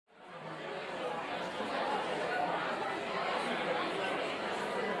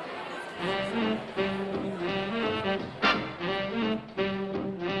Hello,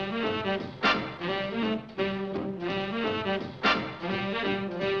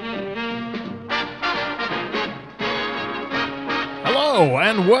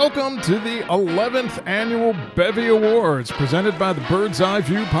 and welcome to the 11th Annual BEVy Awards, presented by the Bird's Eye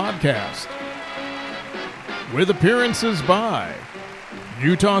View podcast. With appearances by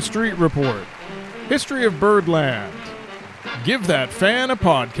Utah Street Report, History of Birdland, Give That Fan a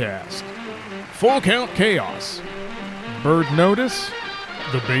Podcast, Full Count Chaos, Bird Notice,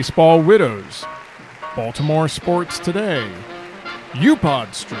 The Baseball Widows, Baltimore Sports Today,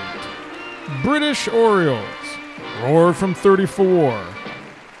 UPod Street, British Orioles, Roar from 34.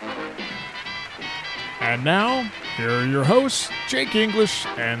 And now, here are your hosts, Jake English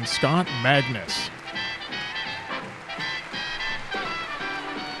and Scott Magnus.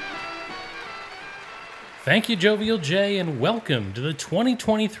 Thank you, Jovial J, and welcome to the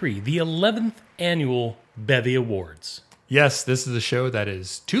 2023, the 11th Annual BEVy Awards. Yes, this is a show that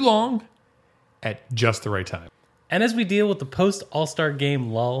is too long at just the right time. And as we deal with the post-All-Star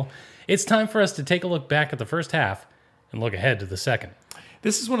Game lull, it's time for us to take a look back at the first half and look ahead to the second.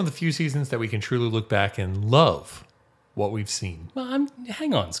 This is one of the few seasons that we can truly look back and love what we've seen. Well,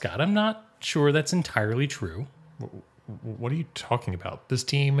 hang on, Scott. I'm not sure that's entirely true. What are you talking about? This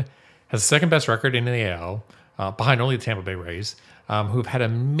team has the second best record in the AL, behind only the Tampa Bay Rays, who've had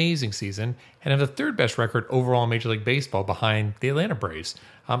an amazing season, and have the third best record overall in Major League Baseball behind the Atlanta Braves.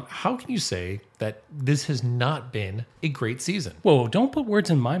 How can you say that this has not been a great season? Whoa, don't put words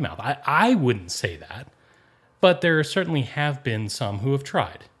in my mouth. I wouldn't say that. But there certainly have been some who have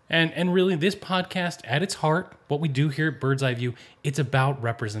tried. And really, this podcast, at its heart, what we do here at Bird's Eye View, it's about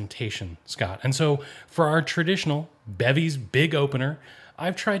representation, Scott. And so, for our traditional BEVy's Big Opener,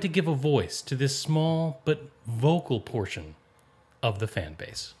 I've tried to give a voice to this small but vocal portion of the fan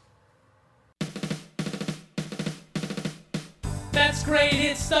base. That's great,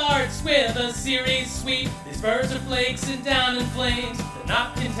 it starts with a series sweep. These birds are flakes and down in flames. They're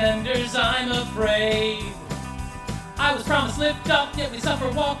not contenders, I'm afraid. I was promised lift up, yet we suffer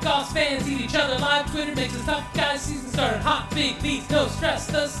walk-offs. Fans eat each other live, Twitter makes us tough. Guys, season started hot, big leads, no stress.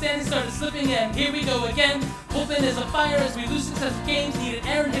 The standings started slipping, and here we go again. Bullpen is a fire as we lose successive games. Needed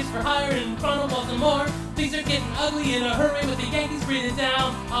Aaron hits for hire in front of Baltimore. Things are getting ugly in a hurry with the Yankees breathing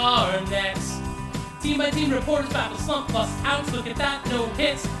down our necks. Team-by-team reporters battle slump plus outs. Look at that, no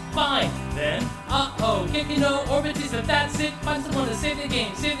hits. Fine, then. Kicking no orbities, if that's it. Find someone to save the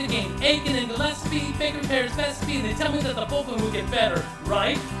game, save the game. Aiken and Gillespie, Baker pairs best speed. They tell me that the bullpen will get better,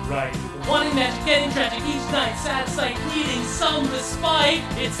 right? Right. Wanting magic, getting tragic each night. Sad sight, needing some respite.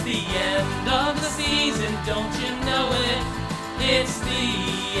 It's the end of the season, don't you know it? It's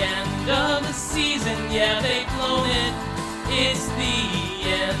the end of the season, yeah, they've blown it. It's the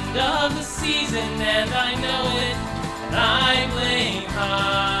end of the season, and I know it, and I blame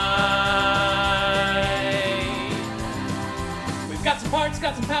high. We've got some parts,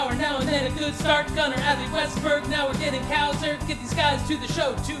 got some power, now and then a good start. Gunner, Adley, Westberg, now we're getting Cowser. Get these guys to the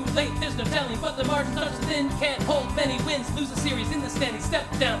show, too late, there's no telling, but the margins are so thin. Can't hold many wins, lose a series in the standings. Step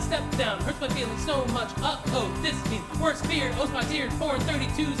down, hurts my feelings so much. This means worst fear, owes my tears,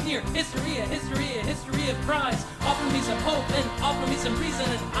 4-32's near. History of cries. Offer me some hope and offer me some reason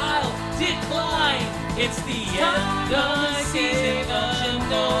and I'll decline. It's the end of the season, don't you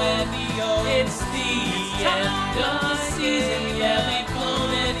know it? It's the end of the season, yeah, they've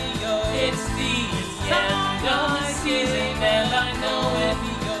blown it. It's the end of the season, and I know it.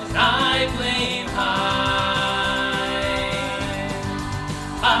 I blame high.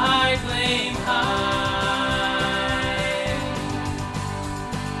 I blame high.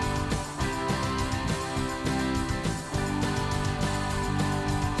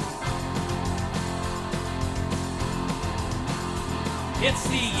 It's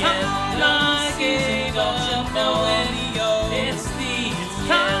the end of the season, don't you know it? It's the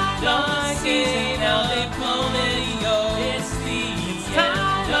end of the season, now they've blown it. It's the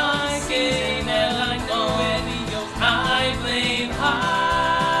end of the season, and I know it. I blame high.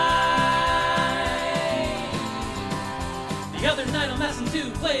 The other night on lesson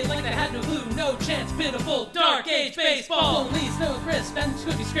 2, played like they had no clue, no chance, pitiful, dark age baseball. Only no crisp, and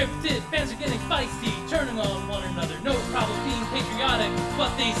could be scripted. Fans are getting feisty, turning on one another. No problem being patriotic,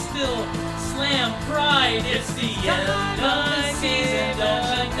 but they still slam pride. It's the end of the season,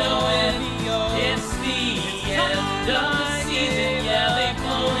 don't you know it? It's the end of the season, yeah, they've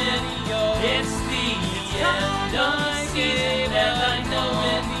blown it. It's the end of the season, and I know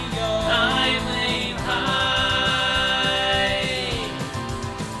it. I blame high.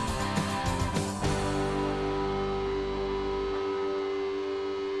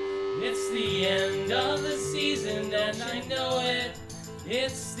 It's end of the season, and I know it.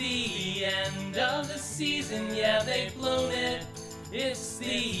 It's the end of the season, yeah, they've blown it. It's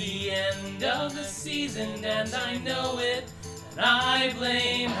the end of the season, and I know it. And I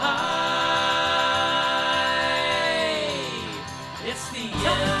blame high. It's the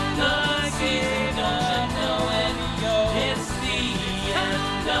end of the season, don't you know it? It's the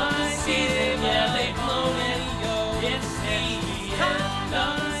end of the season, yeah, they've blown it. It's the end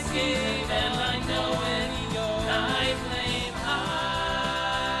of the season, and I know it. And I blame high.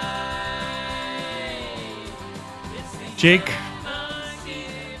 It's the Jake,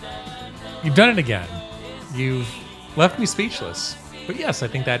 you've done it again. You've left me speechless. But yes, I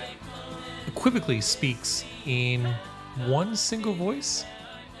think that equivocally speaks in one single voice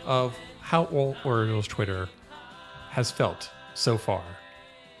of how all Orioles Twitter has felt so far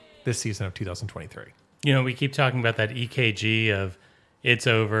this season of 2023. You know, we keep talking about that EKG of it's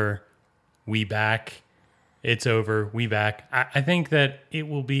over, we back, it's over, we back. I think that it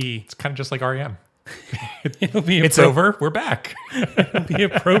will be... It's kind of just like REM. It'll be It's over, we're back. It'll be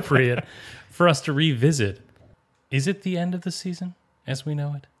appropriate for us to revisit. Is it the end of the season as we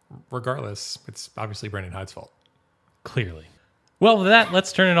know it? Regardless, it's obviously Brandon Hyde's fault. Clearly. Well, with that,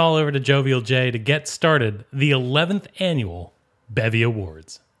 let's turn it all over to Jovial J to get started. The 11th annual BEVy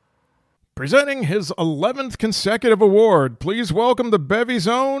Awards. Presenting his 11th consecutive award, please welcome the BEVy's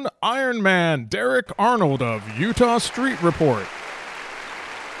own Iron Man, Derek Arnold of Utah Street Report.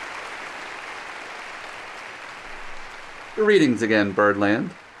 Greetings again,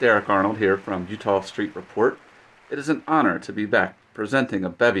 Birdland. Derek Arnold here from Utah Street Report. It is an honor to be back presenting a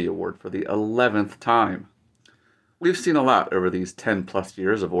BEVy Award for the 11th time. We've seen a lot over these 10-plus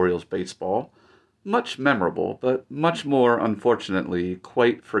years of Orioles baseball. Much memorable, but much more, unfortunately,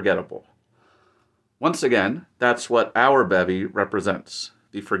 quite forgettable. Once again, that's what our BEVy represents,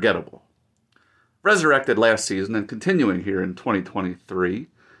 the forgettable. Resurrected last season and continuing here in 2023,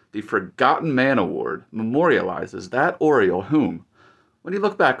 the Forgotten Man Award memorializes that Oriole whom, when you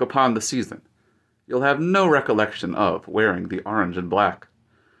look back upon the season, you'll have no recollection of wearing the orange and black.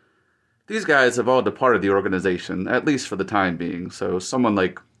 These guys have all departed the organization, at least for the time being, so someone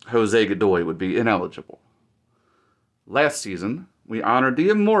like Jose Godoy would be ineligible. Last season, we honored the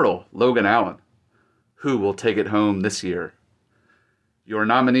immortal Logan Allen. Who will take it home this year? Your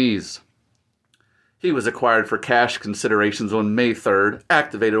nominees. He was acquired for cash considerations on May 3rd,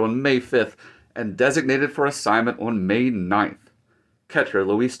 activated on May 5th, and designated for assignment on May 9th. Catcher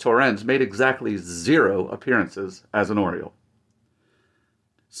Luis Torrens made exactly 0 appearances as an Oriole.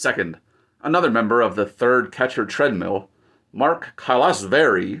 Second, another member of the third catcher treadmill, Mark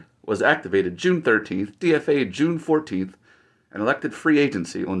Kalasveri, was activated June 13th, DFA'd June 14th, and elected free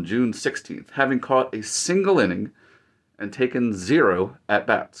agency on June 16th, having caught a single inning and taken 0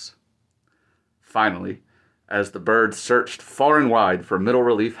 at-bats. Finally, as the Birds searched far and wide for middle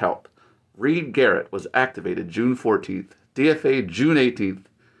relief help, Reed Garrett was activated June 14th, DFA'd June 18th,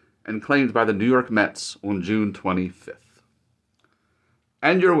 and claimed by the New York Mets on June 25th.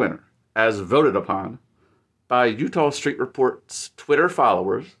 And your winner, as voted upon by Utah Street Report's Twitter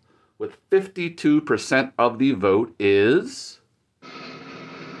followers, with 52% of the vote is...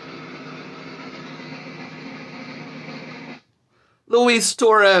 Luis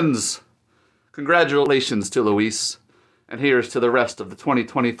Torrens! Congratulations to Luis, and here's to the rest of the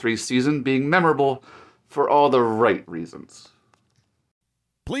 2023 season being memorable for all the right reasons.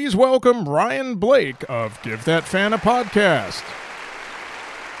 Please welcome Ryan Blake of Give That Fan a Podcast.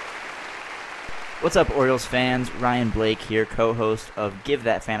 What's up, Orioles fans? Ryan Blake here, co-host of Give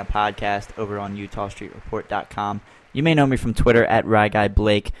That Fan a Podcast over on UtahStreetReport.com. You may know me from Twitter at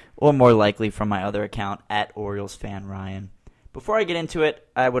RyGuyBlake, or more likely from my other account at OriolesFanRyan. Before I get into it,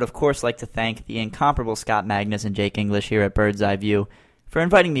 I would of course like to thank the incomparable Scott Magnus and Jake English here at Bird's Eye View for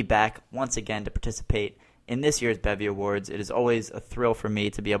inviting me back once again to participate in this year's BEVy Awards. It is always a thrill for me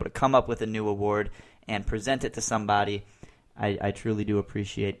to be able to come up with a new award and present it to somebody. I truly do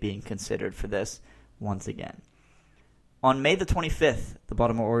appreciate being considered for this once again. On May the 25th, the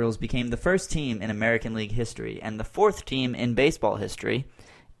Baltimore Orioles became the first team in American League history and the 4th team in baseball history,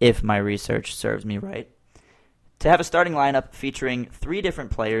 if my research serves me right, to have a starting lineup featuring 3 different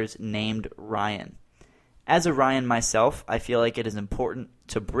players named Ryan. As a Ryan myself, I feel like it is important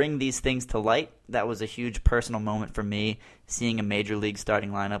to bring these things to light. That was a huge personal moment for me, seeing a major league starting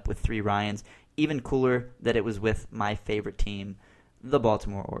lineup with 3 Ryans. Even cooler that it was with my favorite team, the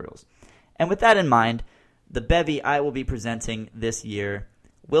Baltimore Orioles. And with that in mind, the BEVy I will be presenting this year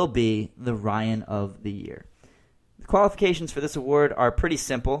will be the Ryan of the Year. The qualifications for this award are pretty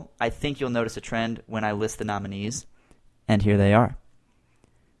simple. I think you'll notice a trend when I list the nominees. And here they are.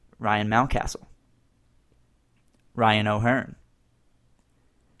 Ryan Mountcastle, Ryan O'Hearn,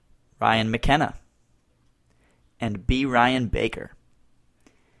 Ryan McKenna, and B. Ryan Baker.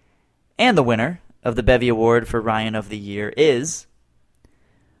 And the winner of the BEVy Award for Ryan of the Year is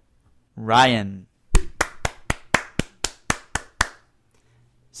Ryan.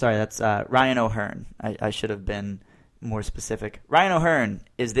 Sorry, that's Ryan O'Hearn. I should have been more specific. Ryan O'Hearn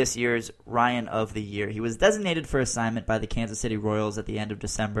is this year's Ryan of the Year. He was designated for assignment by the Kansas City Royals at the end of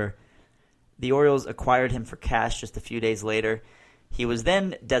December. The Orioles acquired him for cash just a few days later. He was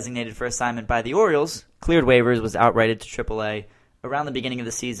then designated for assignment by the Orioles, cleared waivers, was outrighted to AAA. Around the beginning of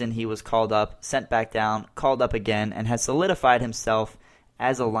the season, he was called up, sent back down, called up again, and has solidified himself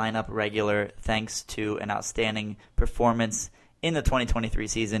as a lineup regular thanks to an outstanding performance in the 2023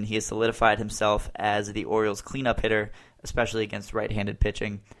 season. He has solidified himself as the Orioles' cleanup hitter, especially against right-handed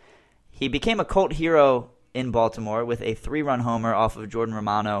pitching. He became a cult hero in Baltimore with a 3-run homer off of Jordan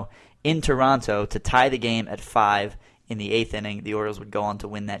Romano in Toronto to tie the game at 5 in the 8th inning. The Orioles would go on to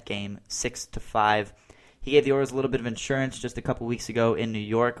win that game 6-5. He gave the Orioles a little bit of insurance just a couple weeks ago in New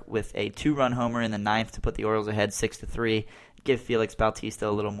York with a 2-run homer in the 9th to put the Orioles ahead 6-3. Give Felix Bautista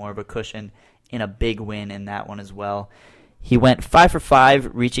a little more of a cushion in a big win in that one as well. He went 5 for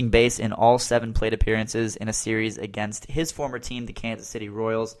 5, reaching base in all 7 plate appearances in a series against his former team, the Kansas City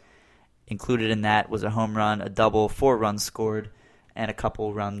Royals. Included in that was a home run, a double, 4 runs scored, and a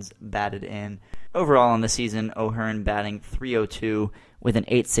couple runs batted in. Overall on the season, O'Hearn batting .302 with an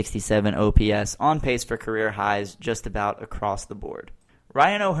 .867 OPS, on pace for career highs just about across the board.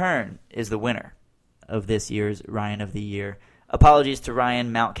 Ryan O'Hearn is the winner of this year's Ryan of the Year. Apologies to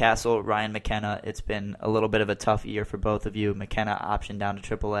Ryan Mountcastle, Ryan McKenna. It's been a little bit of a tough year for both of you. McKenna optioned down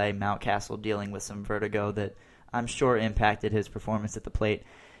to AAA, Mountcastle dealing with some vertigo that I'm sure impacted his performance at the plate.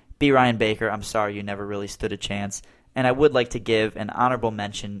 B. Ryan Baker, I'm sorry you never really stood a chance. And I would like to give an honorable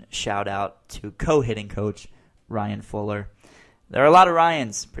mention shout-out to co-hitting coach Ryan Fuller. There are a lot of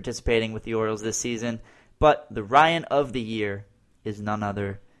Ryans participating with the Orioles this season, but the Ryan of the Year is none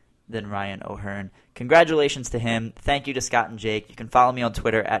other than Ryan O'Hearn. Congratulations to him. Thank you to Scott and Jake. You can follow me on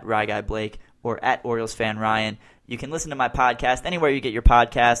Twitter at RyGuyBlake or at OriolesFanRyan. You can listen to my podcast anywhere you get your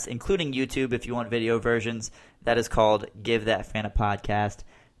podcasts, including YouTube if you want video versions. That is called Give That Fan a Podcast.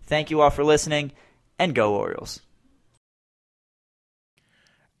 Thank you all for listening, and go Orioles.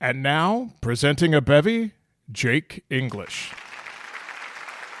 And now, presenting a BEVy, Jake English.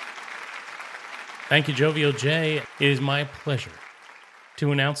 Thank you, Jovial J. It is my pleasure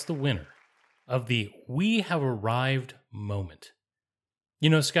to announce the winner of the We Have Arrived moment. You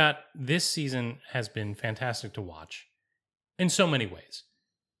know, Scott, this season has been fantastic to watch in so many ways.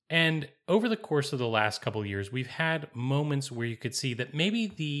 And over the course of the last couple of years, we've had moments where you could see that maybe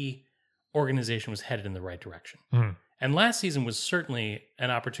the organization was headed in the right direction. Mm. And last season was certainly an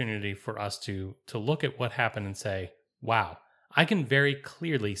opportunity for us to look at what happened and say, wow, I can very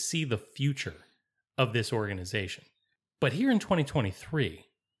clearly see the future of this organization. But here in 2023,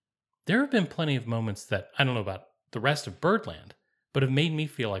 there have been plenty of moments that, I don't know about the rest of Birdland, but have made me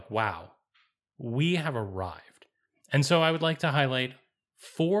feel like, wow, we have arrived. And so I would like to highlight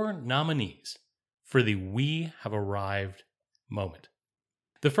 4 nominees for the We Have Arrived moment.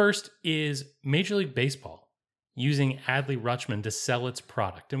 The first is Major League Baseball using Adley Rutschman to sell its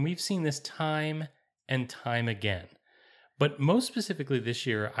product. And we've seen this time and time again. But most specifically this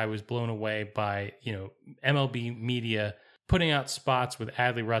year, I was blown away by, MLB media putting out spots with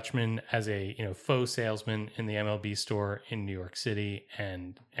Adley Rutschman as a, faux salesman in the MLB store in New York City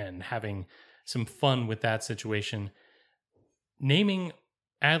and having some fun with that situation. Naming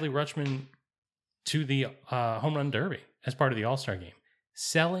Adley Rutschman to the Home Run Derby as part of the All-Star game.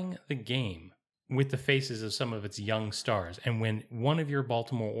 Selling the game with the faces of some of its young stars. And when one of your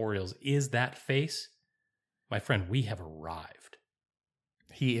Baltimore Orioles is that face, my friend, we have arrived.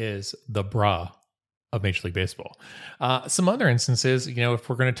 He is the bra of Major League Baseball. Some other instances, if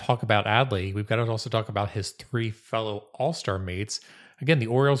we're going to talk about Adley, we've got to also talk about his 3 fellow All-Star mates. Again, the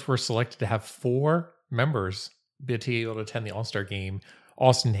Orioles were selected to have 4 members be able to attend the All-Star game.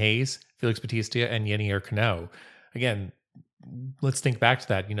 Austin Hayes, Felix Bautista, and Yenier Cano. Again, let's think back to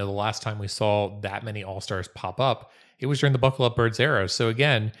that. The last time we saw that many All-Stars pop up, it was during the Buckle Up Birds era. So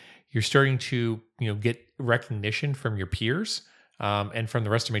again, you're starting to, get recognition from your peers and from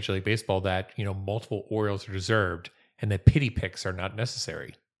the rest of Major League Baseball that, multiple Orioles are deserved and that pity picks are not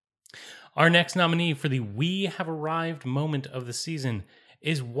necessary. Our next nominee for the We Have Arrived moment of the season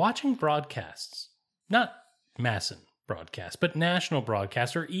is watching broadcasts, not Masson broadcasts, but national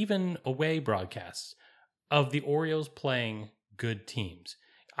broadcasts or even away broadcasts of the Orioles playing good teams.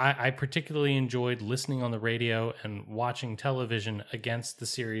 I particularly enjoyed listening on the radio and watching television against the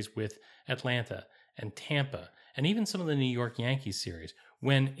series with Atlanta and Tampa and even some of the New York Yankees series,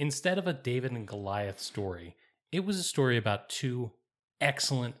 when instead of a David and Goliath story, it was a story about two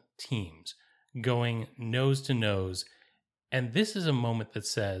excellent teams going nose to nose. And this is a moment that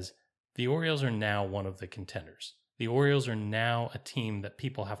says the Orioles are now one of the contenders. The Orioles are now a team that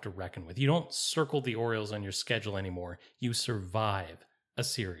people have to reckon with. You don't circle the Orioles on your schedule anymore. You survive a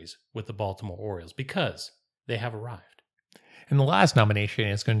series with the Baltimore Orioles because they have arrived. And the last nomination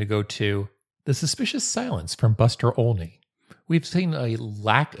is going to go to The Suspicious Silence from Buster Olney. We've seen a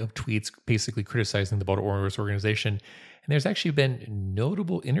lack of tweets basically criticizing the Baltimore Orioles organization. And there's actually been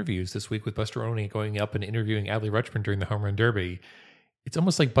notable interviews this week with Buster Olney going up and interviewing Adley Rutschman during the Home Run Derby. It's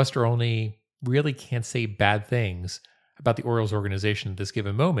almost like Buster Olney really can't say bad things about the Orioles organization at this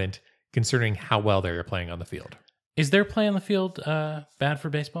given moment, considering how well they are playing on the field. Is their play on the field bad for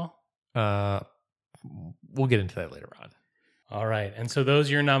baseball? We'll get into that later on. All right, and so those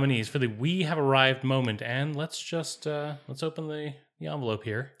are your nominees for the We Have Arrived moment. And let's just let's open the envelope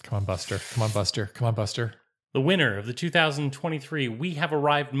here. Come on, Buster. Come on, Buster. Come on, Buster. The winner of the 2023 We Have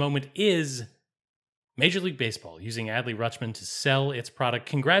Arrived moment is Major League Baseball, using Adley Rutschman to sell its product.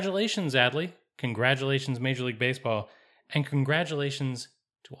 Congratulations, Adley. Congratulations, Major League Baseball. And congratulations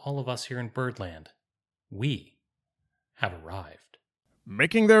to all of us here in Birdland. We have arrived.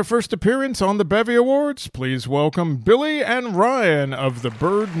 Making their first appearance on the BEVy Awards, please welcome Billy and Ryan of the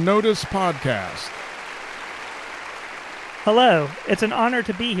Bird Notice podcast. Hello, it's an honor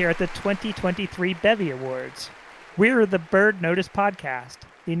to be here at the 2023 BEVy Awards. We're the Bird Notice podcast,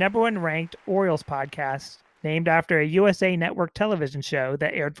 the number one ranked Orioles podcast, named after a USA Network television show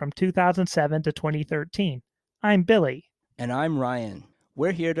that aired from 2007 to 2013. I'm Billy. And I'm Ryan.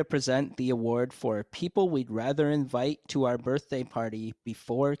 We're here to present the award for People We'd Rather Invite to Our Birthday Party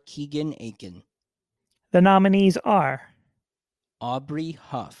Before Keegan Aiken. The nominees are Aubrey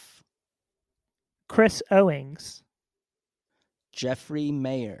Huff, Chris Owings, Jeffrey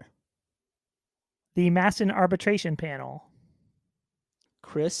Mayer, the Masson Arbitration Panel,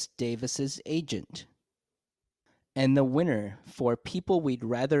 Chris Davis's agent. And the winner for People We'd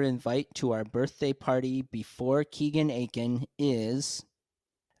Rather Invite to Our Birthday Party Before Keegan Aiken is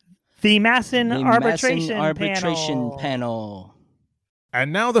the Masson Arbitration Panel.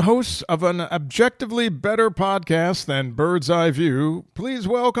 And now the hosts of an objectively better podcast than Bird's Eye View, please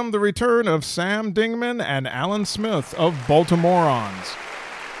welcome the return of Sam Dingman and Alan Smith of Baltimoreans.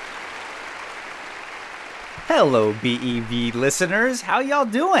 Hello, BEVy listeners. How y'all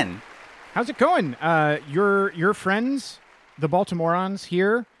doing? How's it going? Your friends, the Baltimoreans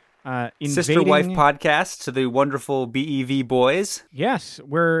here, Sister Wife podcast to the wonderful BEVy boys. Yes,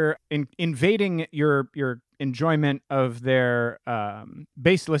 we're invading your enjoyment of their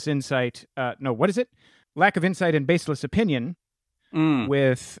baseless insight. What is it? Lack of insight and baseless opinion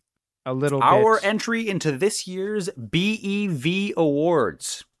with a little Our bit. entry into this year's BEVy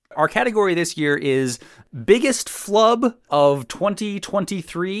Awards. Our category this year is Biggest Flub of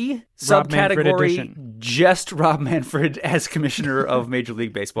 2023. Subcategory, just Rob Manfred as Commissioner of Major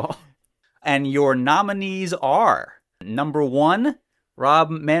League Baseball. And your nominees are, number 1, Rob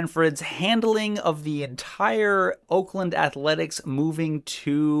Manfred's handling of the entire Oakland Athletics moving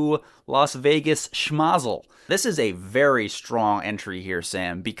to Las Vegas schmozzle. This is a very strong entry here,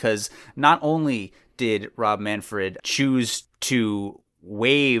 Sam, because not only did Rob Manfred choose to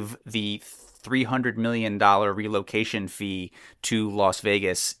waive the $300 million relocation fee to Las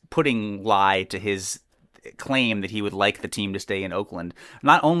Vegas, putting lie to his claim that he would like the team to stay in Oakland.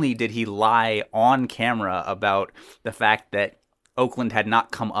 Not only did he lie on camera about the fact that Oakland had not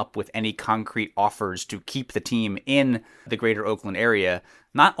come up with any concrete offers to keep the team in the greater Oakland area,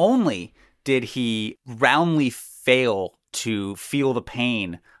 not only did he roundly fail to feel the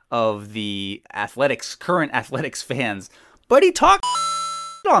pain of the current Athletics fans, but he talked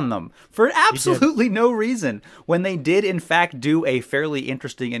on them for absolutely no reason when they did in fact do a fairly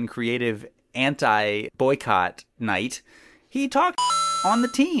interesting and creative anti-boycott night. He talked on the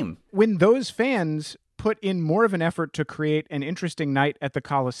team. When those fans put in more of an effort to create an interesting night at the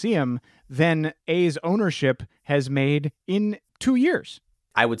Coliseum than A's ownership has made in 2 years.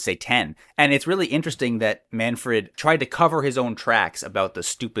 I would say 10. And it's really interesting that Manfred tried to cover his own tracks about the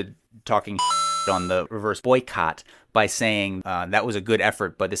stupid talking on the reverse boycott by saying that was a good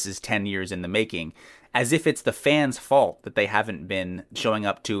effort, but this is 10 years in the making, as if it's the fans' fault that they haven't been showing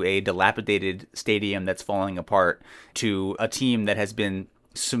up to a dilapidated stadium that's falling apart, to a team that has been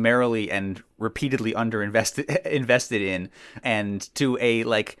summarily and repeatedly invested in, and to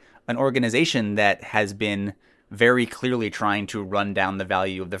an organization that has been very clearly trying to run down the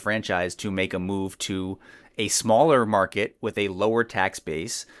value of the franchise to make a move to a smaller market with a lower tax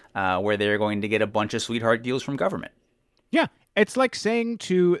base where they're going to get a bunch of sweetheart deals from government. Yeah. It's like saying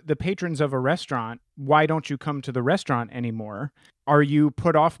to the patrons of a restaurant, why don't you come to the restaurant anymore? Are you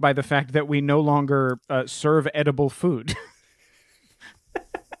put off by the fact that we no longer serve edible food?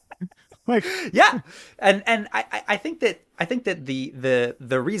 Like, yeah, and I think that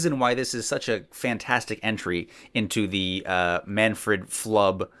the reason why this is such a fantastic entry into the Manfred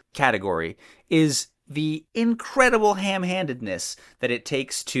flub category is the incredible ham-handedness that it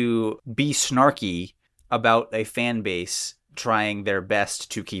takes to be snarky about a fan base trying their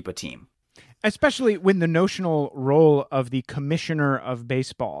best to keep a team. Especially when the notional role of the commissioner of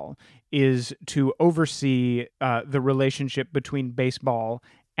baseball is to oversee the relationship between baseball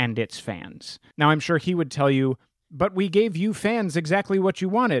and its fans. Now, I'm sure he would tell you, but we gave you fans exactly what you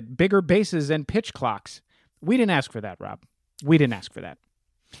wanted, bigger bases and pitch clocks. We didn't ask for that, Rob. We didn't ask for that.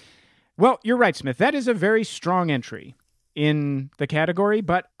 Well, you're right, Smith. That is a very strong entry in the category,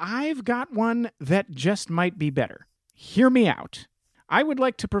 but I've got one that just might be better. Hear me out. I would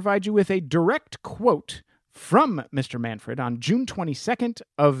like to provide you with a direct quote from Mr. Manfred on June 22nd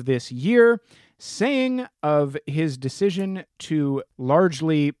of this year, saying of his decision to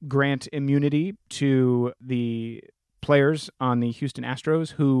largely grant immunity to the players on the Houston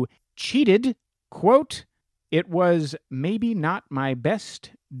Astros who cheated, quote, "It was maybe not my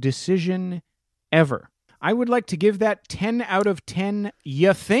best decision ever." I would like to give that 10 out of 10,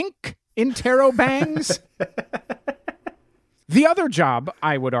 you think, interrobangs? The other job,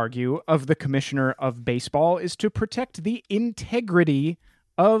 I would argue, of the commissioner of baseball is to protect the integrity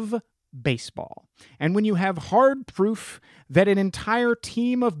of baseball. And when you have hard proof that an entire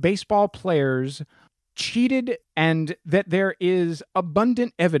team of baseball players cheated and that there is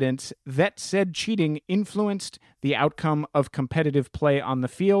abundant evidence that said cheating influenced the outcome of competitive play on the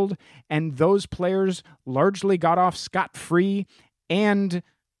field, and those players largely got off scot-free, and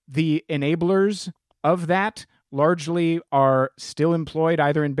the enablers of that largely are still employed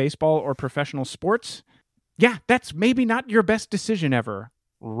either in baseball or professional sports. Yeah, that's maybe not your best decision ever,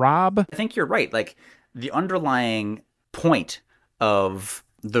 Rob. I think you're right. Like, the underlying point of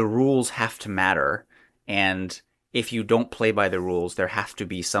the rules have to matter, and if you don't play by the rules, there have to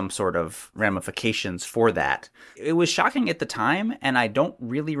be some sort of ramifications for that. It was shocking at the time, and I don't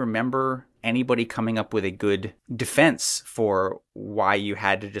really remember anybody coming up with a good defense for why you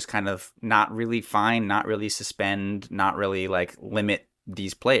had to just kind of not really fine, not really suspend, not really like limit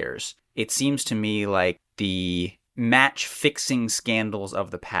these players. It seems to me like the match fixing scandals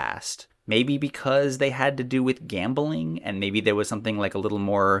of the past, maybe because they had to do with gambling and maybe there was something like a little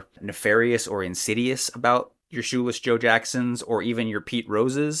more nefarious or insidious about your Shoeless Joe Jacksons or even your Pete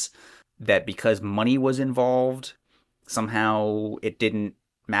Roses, that because money was involved, somehow it didn't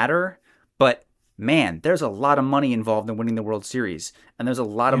matter. But man, there's a lot of money involved in winning the World Series. And there's a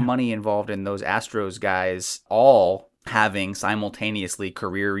lot of money involved in those Astros guys all having simultaneously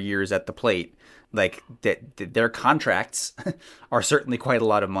career years at the plate. Like, their contracts are certainly quite a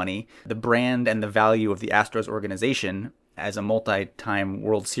lot of money. The brand and the value of the Astros organization as a multi-time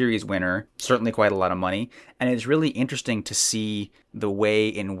World Series winner, certainly quite a lot of money. And it's really interesting to see the way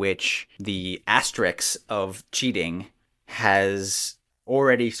in which the asterisk of cheating has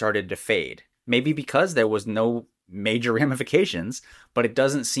already started to fade. Maybe because there was no major ramifications, but it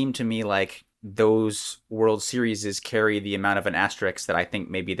doesn't seem to me like those World Series carry the amount of an asterisk that I think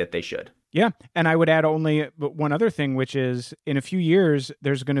maybe that they should. Yeah, and I would add only one other thing, which is in a few years,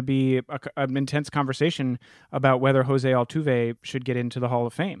 there's going to be an intense conversation about whether Jose Altuve should get into the Hall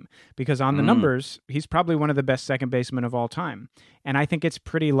of Fame. Because on the numbers, he's probably one of the best second basemen of all time. And I think it's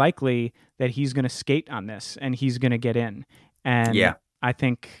pretty likely that he's going to skate on this and he's going to get in. And I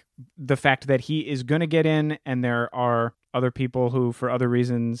think the fact that he is going to get in and there are other people who, for other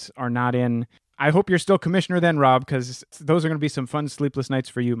reasons, are not in. I hope you're still commissioner then, Rob, because those are going to be some fun sleepless nights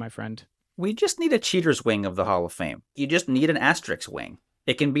for you, my friend. We just need a cheater's wing of the Hall of Fame. You just need an asterisk wing.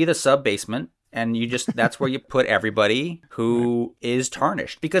 It can be the sub basement, and that's where you put everybody who is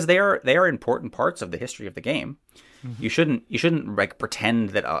tarnished, because they are important parts of the history of the game. Mm-hmm. You shouldn't like pretend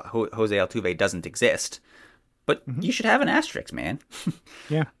that Jose Altuve doesn't exist, but you should have an asterisk, man.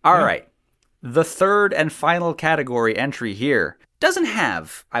 Yeah. All right. The third and final category entry here doesn't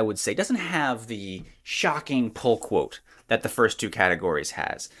have the shocking pull quote that the first two categories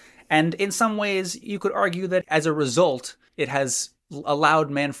has. And in some ways, you could argue that as a result, it has allowed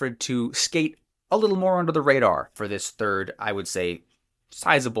Manfred to skate a little more under the radar for this third, I would say,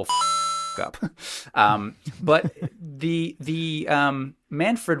 sizable up. But the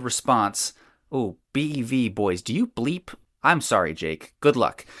Manfred response, BEVy, boys, do you bleep I'm sorry, Jake. Good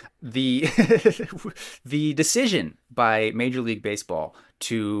luck. The the decision by Major League Baseball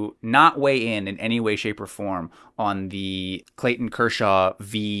to not weigh in any way, shape, or form on the Clayton Kershaw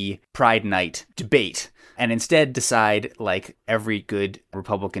v. Pride Night debate, and instead decide, like every good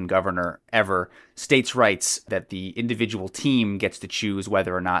Republican governor ever, states' rights that the individual team gets to choose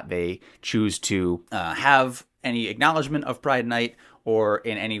whether or not they choose to have any acknowledgement of Pride Night or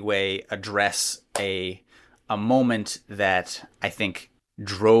in any way address a moment that I think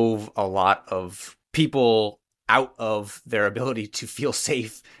drove a lot of people out of their ability to feel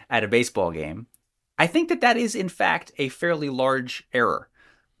safe at a baseball game. I think that is, in fact, a fairly large error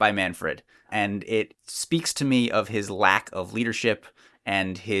by Manfred. And it speaks to me of his lack of leadership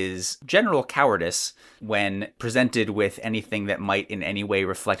and his general cowardice when presented with anything that might in any way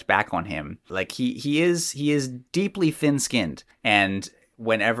reflect back on him. Like he is deeply thin-skinned. And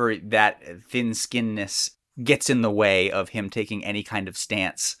whenever that thin-skinnedness gets in the way of him taking any kind of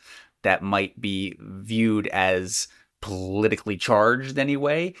stance that might be viewed as politically charged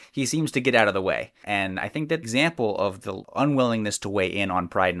anyway, he seems to get out of the way. And I think that example of the unwillingness to weigh in on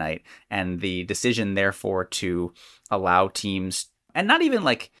Pride Night and the decision therefore to allow teams, and not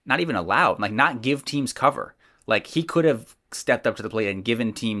not give teams cover. Like, he could have stepped up to the plate and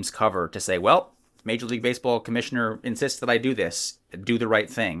given teams cover to say, well, Major League Baseball commissioner insists that I do this, do the right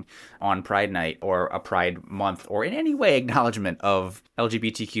thing on Pride Night or a Pride Month, or in any way acknowledgement of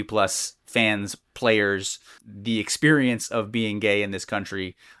LGBTQ plus fans, players, the experience of being gay in this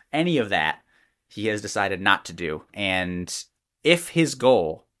country. Any of that he has decided not to do. And if his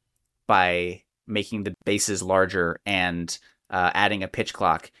goal by making the bases larger and adding a pitch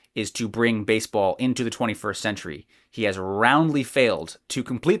clock is to bring baseball into the 21st century, he has roundly failed to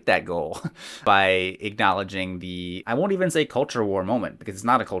complete that goal by acknowledging the, I won't even say culture war moment, because it's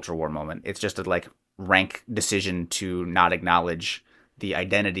not a culture war moment. It's just a rank decision to not acknowledge the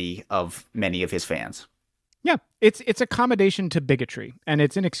identity of many of his fans. Yeah, it's accommodation to bigotry, and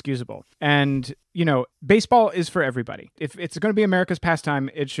it's inexcusable. And, baseball is for everybody. If it's going to be America's pastime,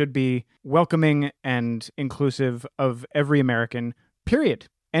 it should be welcoming and inclusive of every American, period.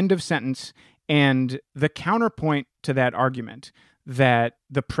 End of sentence. And the counterpoint to that argument that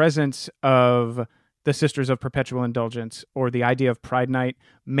the presence of the Sisters of Perpetual Indulgence or the idea of Pride Night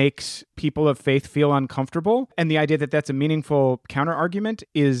makes people of faith feel uncomfortable, and the idea that that's a meaningful counter-argument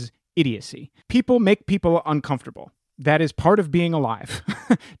is idiocy. People make people uncomfortable. That is part of being alive.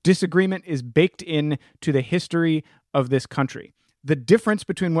 Disagreement is baked in to the history of this country. The difference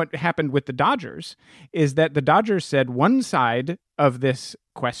between what happened with the Dodgers is that the Dodgers said one side of this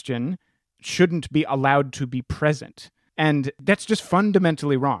question shouldn't be allowed to be present. And that's just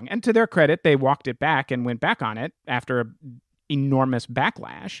fundamentally wrong. And to their credit, they walked it back and went back on it after an enormous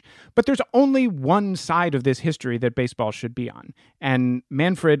backlash. But there's only one side of this history that baseball should be on. And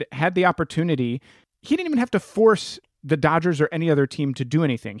Manfred had the opportunity. He didn't even have to force the Dodgers or any other team to do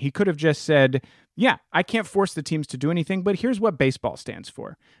anything. He could have just said, yeah, I can't force the teams to do anything, but here's what baseball stands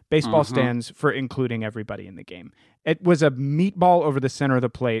for. Baseball stands for including everybody in the game. It was a meatball over the center of the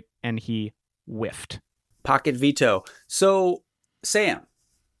plate, and he whiffed. Pocket veto. So, Sam,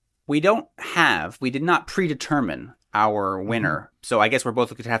 we did not predetermine our winner. So I guess we're both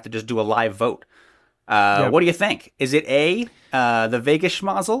going to have to just do a live vote. What do you think? Is it A, the Vegas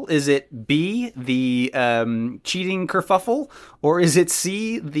schmozzle? Is it B, the cheating kerfuffle? Or is it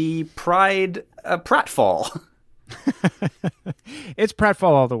C, the pride pratfall? It's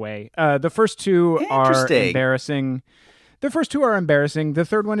pratfall all the way. The first two are embarrassing. The first two are embarrassing. The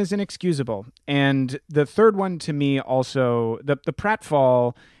third one is inexcusable. And the third one, to me, also, the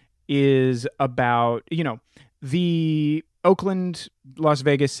pratfall is about, the Oakland, Las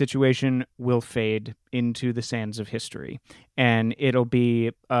Vegas situation will fade into the sands of history. And it'll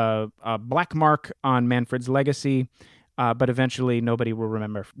be a black mark on Manfred's legacy, but eventually nobody will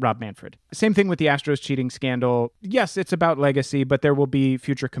remember Rob Manfred. Same thing with the Astros cheating scandal. Yes, it's about legacy, but there will be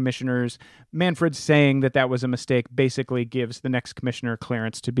future commissioners. Manfred saying that was a mistake basically gives the next commissioner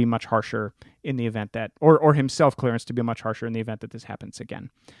clearance to be much harsher in the event that, or himself clearance to be much harsher in the event that this happens again.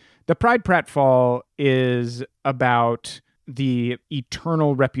 The pride pratfall is about the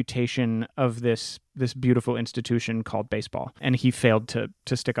eternal reputation of this beautiful institution called baseball, and he failed to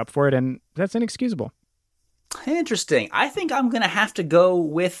stick up for it, and that's inexcusable. Interesting. I think I'm going to have to go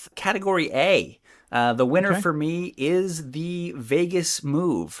with category A. The winner for me is the Vegas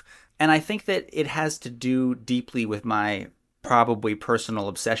move. And I think that it has to do deeply with my probably personal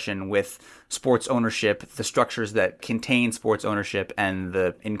obsession with sports ownership, the structures that contain sports ownership, and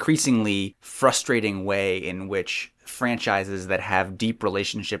the increasingly frustrating way in which franchises that have deep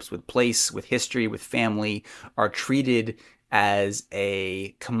relationships with place, with history, with family, are treated as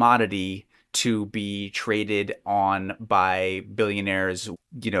a commodity to be traded on by billionaires,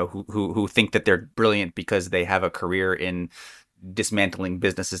 who think that they're brilliant because they have a career in dismantling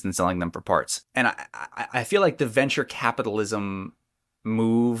businesses and selling them for parts. And I feel like the venture capitalism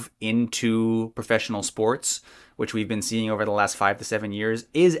move into professional sports, which we've been seeing over the last 5 to 7 years,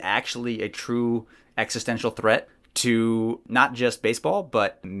 is actually a true existential threat to not just baseball,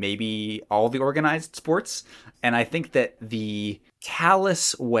 but maybe all the organized sports. And I think that the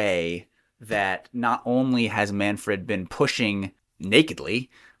callous way that not only has Manfred been pushing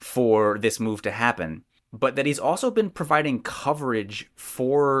nakedly for this move to happen, but that he's also been providing coverage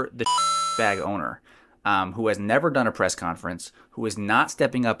for the bag owner, who has never done a press conference, who is not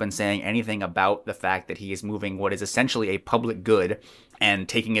stepping up and saying anything about the fact that he is moving what is essentially a public good and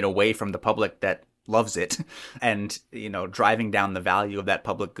taking it away from the public that loves it, and driving down the value of that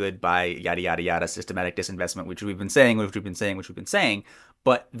public good by yada yada yada, systematic disinvestment, which we've been saying.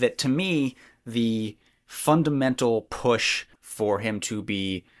 But that, to me, the fundamental push for him to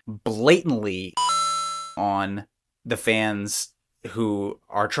be blatantly on the fans who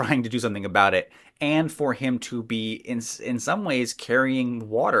are trying to do something about it, and for him to be in some ways carrying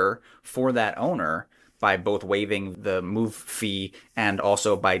water for that owner by both waiving the move fee and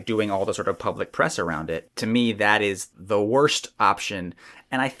also by doing all the sort of public press around it. To me, that is the worst option.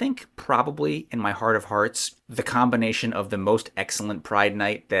 And I think probably in my heart of hearts, the combination of the most excellent Pride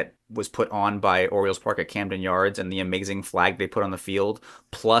Night that was put on by Orioles Park at Camden Yards and the amazing flag they put on the field,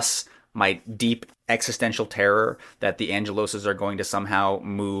 plus my deep existential terror that the Angeloses are going to somehow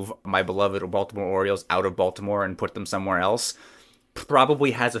move my beloved Baltimore Orioles out of Baltimore and put them somewhere else,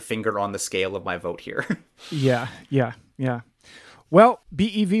 probably has a finger on the scale of my vote here. Yeah. Well,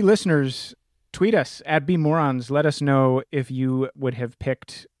 BEV listeners, tweet us at BMorons. Let us know if you would have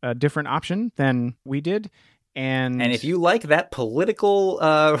picked a different option than we did. And if you like that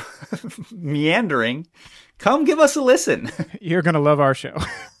political meandering, come give us a listen. You're going to love our show.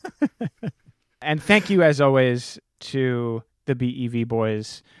 And thank you, as always, to the BEV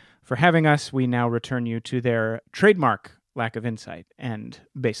boys for having us. We now return you to their trademark lack of insight and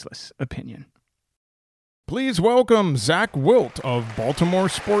baseless opinion. Please welcome Zach Wilt of Baltimore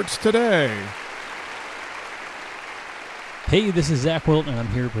Sports Today. Hey, this is Zach Wilt, and I'm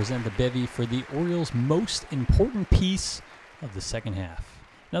here to present the BEVy for the Orioles' most important piece of the second half.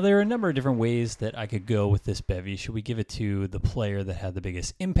 Now, there are a number of different ways that I could go with this BEVy. Should we give it to the player that had the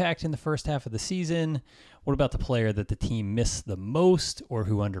biggest impact in the first half of the season? What about the player that the team missed the most or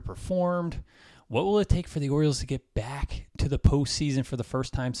who underperformed? What will it take for the Orioles to get back to the postseason for the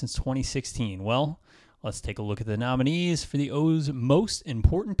first time since 2016? Well, let's take a look at the nominees for the O's most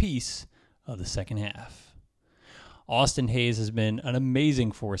important piece of the second half. Austin Hayes has been an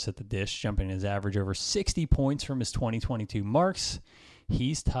amazing force at the dish, jumping his average over 60 points from his 2022 marks.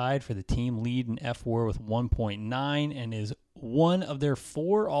 He's tied for the team lead in F-WAR with 1.9 and is one of their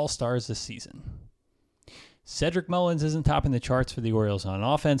 4 All-Stars this season. Cedric Mullins isn't topping the charts for the Orioles on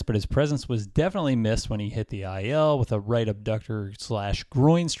offense, but his presence was definitely missed when he hit the IL with a right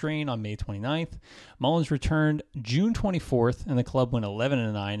abductor/groin strain on May 29th. Mullins returned June 24th, and the club went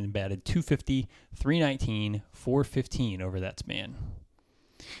 11-9 and batted .250, .319, .415 over that span.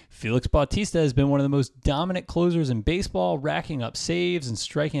 Felix Bautista has been one of the most dominant closers in baseball, racking up saves and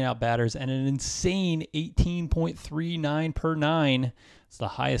striking out batters at an insane 18.39 per 9. It's the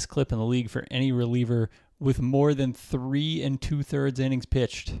highest clip in the league for any reliever with more than 3 2/3 innings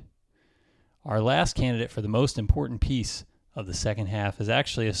pitched. Our last candidate for the most important piece of the second half is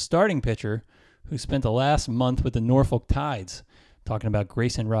actually a starting pitcher who spent the last month with the Norfolk Tides. Talking about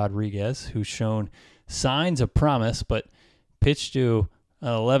Grayson Rodriguez, who's shown signs of promise, but pitched to an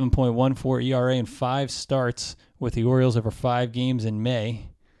 11.14 ERA in 5 starts with the Orioles over 5 games in May.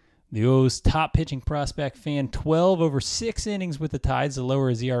 The O's top pitching prospect fan 12 over 6 innings with the Tides to lower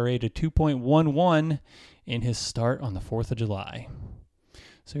his ERA to 2.11 in his start on the 4th of July.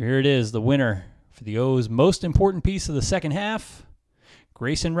 So here it is, the winner for the O's most important piece of the second half,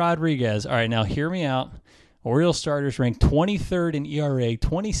 Grayson Rodriguez. All right, now hear me out. Orioles starters ranked 23rd in ERA,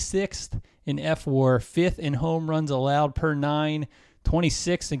 26th in F-WAR, 5th in home runs allowed per 9,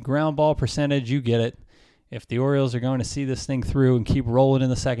 26th in ground ball percentage. You get it. If the Orioles are going to see this thing through and keep rolling in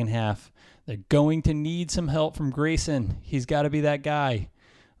the second half, they're going to need some help from Grayson. He's got to be that guy.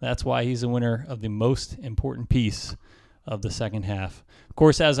 That's why he's the winner of the most important piece of the second half. Of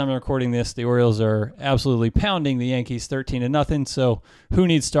course, as I'm recording this, the Orioles are absolutely pounding the Yankees 13-0, so who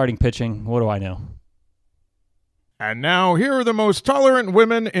needs starting pitching? What do I know? And now, here are the most tolerant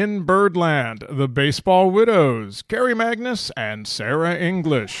women in Birdland, the Baseball Widows, Carrie Magnus and Sarah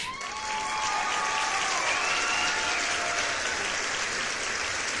English.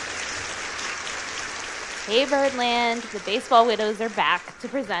 Hey Birdland, the Baseball Widows are back to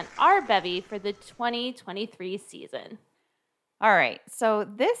present our bevy for the 2023 season. All right, so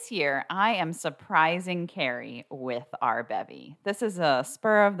this year I am surprising Carrie with our bevy. This is a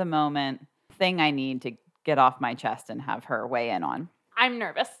spur of the moment thing I need to get off my chest and have her weigh in on. I'm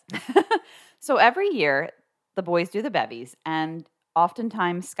nervous. So every year the boys do the bevies, and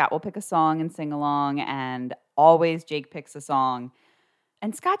oftentimes Scott will pick a song and sing along, and always Jake picks a song.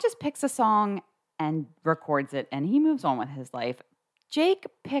 And Scott just picks a song and records it, and he moves on with his life. Jake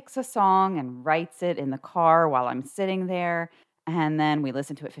picks a song and writes it in the car while I'm sitting there. And then we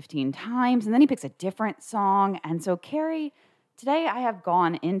listen to it 15 times, and then he picks a different song. And so, Carrie, today I have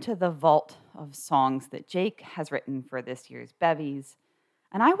gone into the vault of songs that Jake has written for this year's bevies.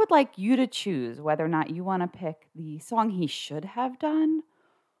 And I would like you to choose whether or not you want to pick the song he should have done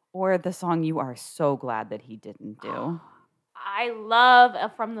or the song you are so glad that he didn't do. I love a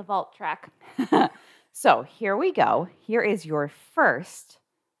From the Vault track. So, here we go. Here is your first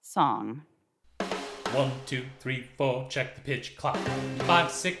song. 1, 2, 3, 4, check the pitch clock.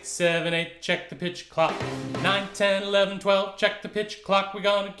 5, 6, 7, 8, check the pitch clock. 9, 10, 11, 12, check the pitch clock. We're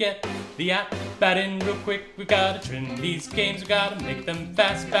gonna get the at-bat in real quick. We've gotta trim these games, we gotta make them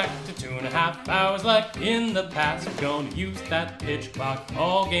fast. Back to 2.5 hours like in the past. We're gonna use that pitch clock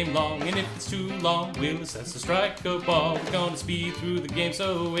all game long. And if it's too long, we'll assess the strike a ball. We're gonna speed through the game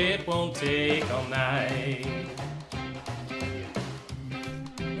so it won't take all night.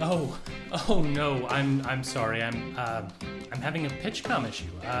 Oh no, I'm sorry. I'm having a pitch-com issue.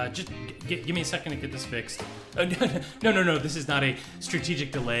 Just give me a second to get this fixed. No. This is not a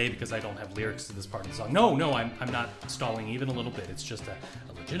strategic delay because I don't have lyrics to this part of the song. No, I'm not stalling even a little bit. It's just a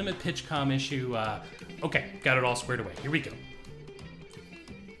legitimate pitch-com issue. Okay, got it all squared away. Here we go.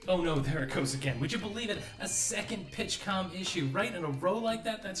 Oh no, there it goes again. Would you believe it? A second pitch-com issue right in a row like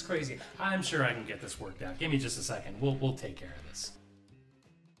that? That's crazy. I'm sure I can get this worked out. Give me just a second. We'll take care of this.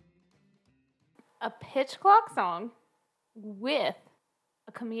 A pitch clock song with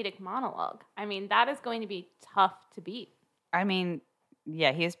a comedic monologue. I mean, that is going to be tough to beat. I mean,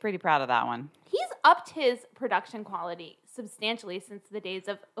 yeah, he's pretty proud of that one. He's upped his production quality substantially since the days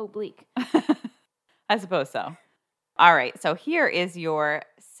of Oblique. I suppose so. All right, so here is your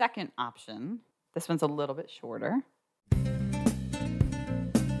second option. This one's a little bit shorter.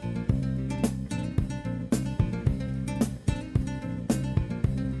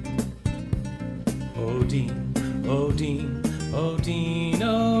 Odine,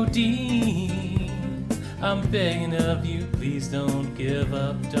 I'm begging of you, please don't give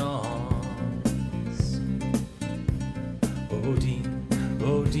up Dawns.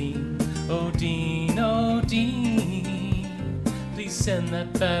 Odine, please send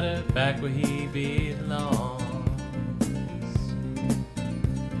that batter back where he belongs.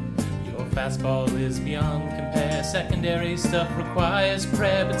 Your fastball is beyond compare, secondary stuff requires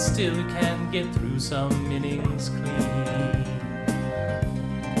prayer, but still you can get through some innings clean.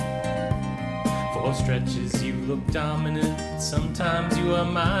 For stretches you look dominant, but sometimes you are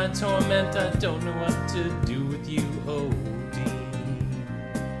my torment. I don't know what to do with you,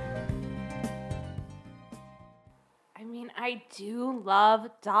 I mean, I do love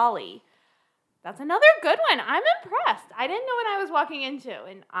Dolly. That's another good one. I'm impressed. I didn't know what I was walking into,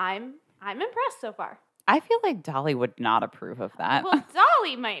 and I'm impressed so far. I feel like Dolly would not approve of that. Well,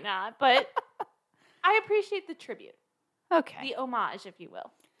 Dolly might not, but I appreciate the tribute. Okay. The homage, if you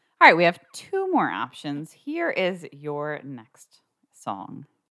will. All right, we have two more options. Here is your next song.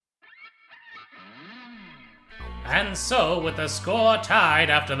 And so, with the score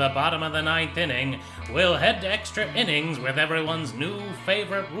tied after the bottom of the 9th inning, we'll head to extra innings with everyone's new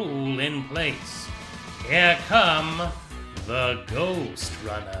favorite rule in place. Here come the Ghost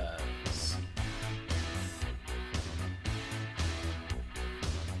Runners.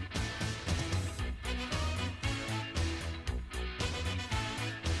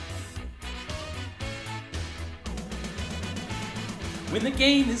 When the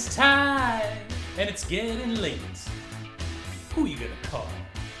game is tied and it's getting late, who you gonna call?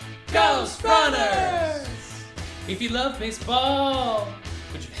 Ghost Runners! If you love baseball,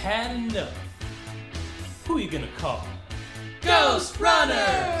 but you've had enough, who you gonna call? Ghost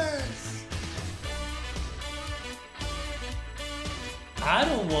Runners! I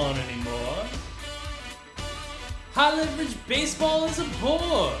don't want any more. High leverage baseball is a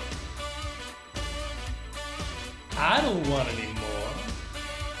bore. I don't want any more.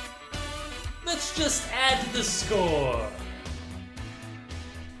 Let's just add to the score.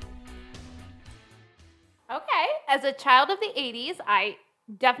 Okay, as a child of the 80s, I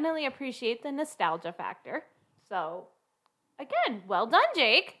definitely appreciate the nostalgia factor. So, again, well done,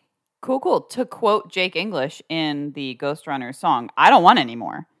 Jake. Cool. To quote Jake English in the Ghost Runner song, I don't want any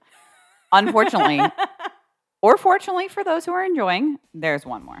more. Unfortunately, or fortunately for those who are enjoying, there's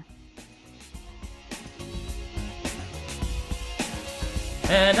one more.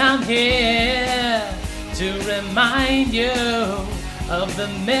 And I'm here to remind you of the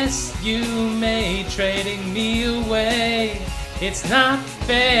mess you made trading me away. It's not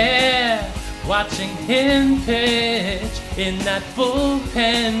fair watching him pitch in that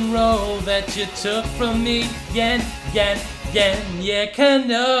bullpen role that you took from me. Yen,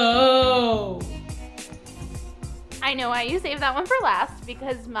 Cano. I know why you saved that one for last,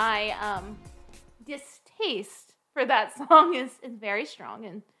 because my distaste for that song is very strong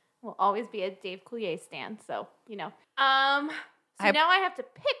and will always be a Dave Coulier stan. So, now I have to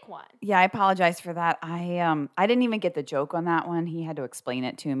pick one. Yeah, I apologize for that. I didn't even get the joke on that one. He had to explain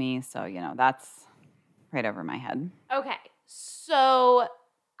it to me. So, that's right over my head. Okay. So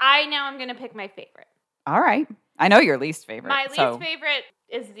I'm going to pick my favorite. All right. I know your least favorite. My least favorite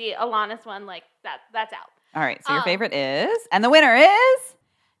is the Alanis one. Like, that's out. All right. So your favorite is? And the winner is?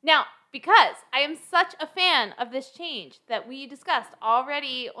 Now, because I am such a fan of this change that we discussed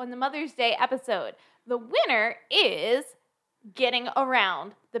already on the Mother's Day episode, the winner is Getting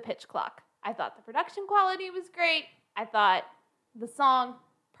Around the Pitch Clock. I thought the production quality was great. I thought the song,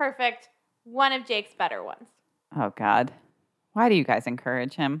 perfect. One of Jake's better ones. Oh, God. Why do you guys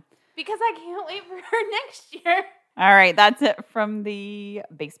encourage him? Because I can't wait for her next year. All right, that's it from the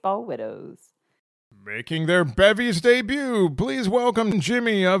Baseball Widows. Making their Bevy's debut, please welcome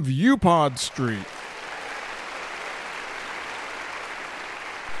Jimmy of UPod Street.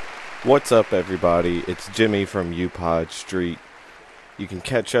 What's up, everybody? It's Jimmy from UPod Street. You can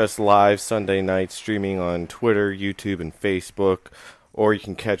catch us live Sunday night streaming on Twitter, YouTube, and Facebook, or you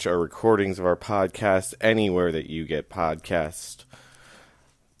can catch our recordings of our podcast anywhere that you get podcasts.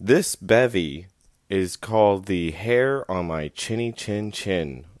 This bevy is called the Hair on My Chinny Chin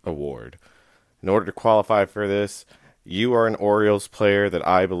Chin Award. In order to qualify for this, you are an Orioles player that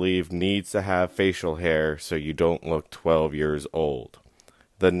I believe needs to have facial hair so you don't look 12 years old.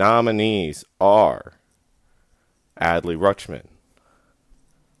 The nominees are Adley Rutschman,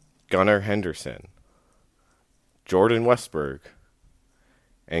 Gunnar Henderson, Jordan Westberg,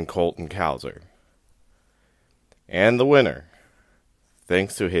 and Colton Cowser. And the winner,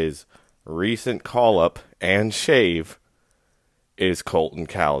 thanks to his recent call-up and shave, is Colton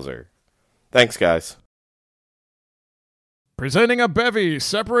Cowser. Thanks, guys. Presenting a bevy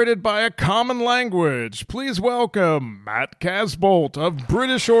separated by a common language, please welcome Matt Casbolt of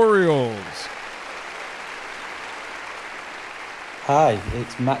British Orioles. Hi,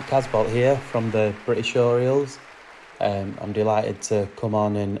 it's Matt Casbolt here from the British Orioles. I'm delighted to come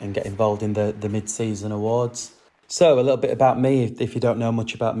on and get involved in the mid-season awards. So, a little bit about me, if you don't know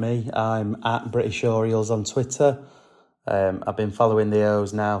much about me. I'm at British Orioles on Twitter. I've been following the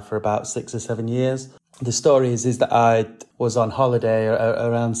O's now for about 6 or 7 years. The story is that I was on holiday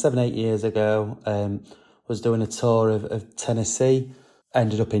around 7-8 years ago, was doing a tour of Tennessee,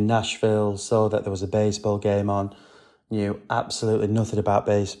 ended up in Nashville, saw that there was a baseball game on, knew absolutely nothing about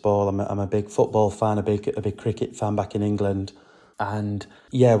baseball. I'm a big football fan, a big cricket fan back in England. And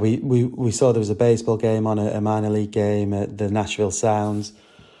yeah, we saw there was a baseball game on, a minor league game at the Nashville Sounds.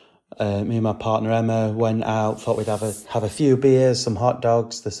 Me and my partner Emma went out, thought we'd have a few beers, some hot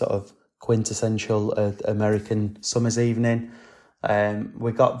dogs, the sort of quintessential American summer's evening.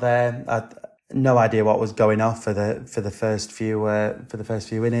 We got there. I had no idea what was going off for the first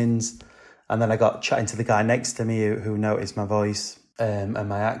few innings, and then I got chatting to the guy next to me who noticed my voice and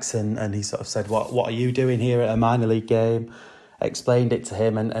my accent, and he sort of said, "What are you doing here at a minor league game?" Explained it to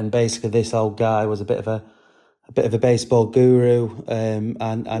him, and basically this old guy was a bit of a baseball guru,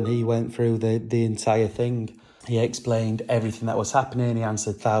 and he went through the entire thing. He explained everything that was happening. He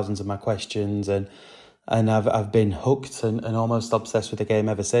answered thousands of my questions, and I've been hooked and almost obsessed with the game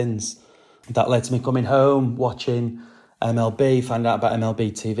ever since. That led to me coming home, watching MLB, finding out about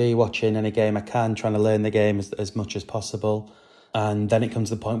MLB TV, watching any game I can, trying to learn the game as much as possible. And then it comes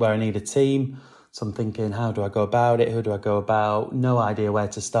to the point where I need a team. So I'm thinking, how do I go about it? Who do I go about? No idea where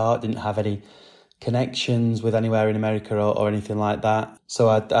to start. Didn't have any connections with anywhere in America or anything like that. So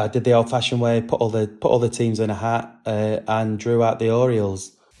I did the old-fashioned way, put all the teams in a hat and drew out the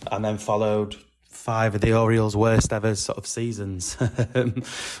Orioles, and then followed 5 of the Orioles' worst ever sort of seasons,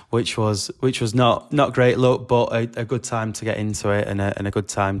 which was not great luck, but a good time to get into it and a good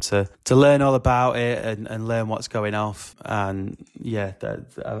time to learn all about it and learn what's going off. And yeah,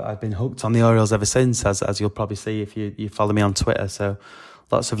 I've been hooked on the Orioles ever since, as you'll probably see if you follow me on Twitter. So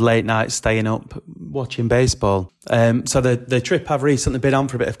lots of late nights staying up watching baseball. So the trip I've recently been on,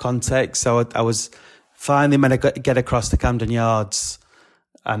 for a bit of context, so I was finally meant to get across the Camden Yards,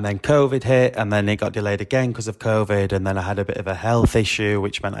 and then COVID hit, and then it got delayed again because of COVID, and then I had a bit of a health issue,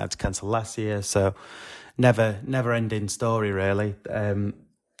 which meant I had to cancel last year. So never ending story really.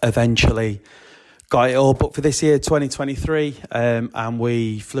 Eventually got it all booked for this year, 2023, and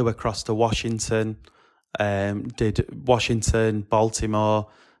we flew across to Washington. Did Washington, Baltimore,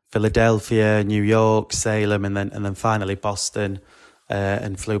 Philadelphia, New York, Salem, and then finally Boston,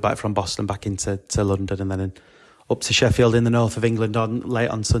 and flew back from Boston back into London, and then up to Sheffield in the north of England late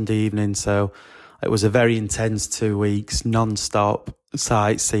on Sunday evening. So it was a very intense 2 weeks, non-stop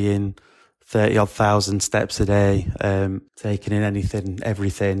sightseeing, 30,000 steps a day, taking in anything,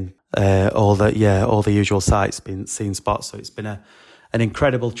 everything, all the usual sights, seen spots. So it's been an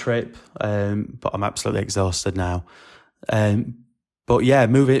incredible trip, but I'm absolutely exhausted now. But yeah,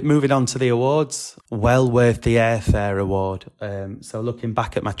 moving on to the awards, well worth the airfare award. So looking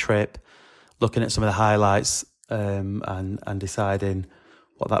back at my trip, looking at some of the highlights, and deciding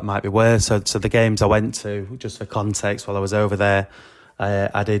what that might be worth. So the games I went to, just for context, while I was over there,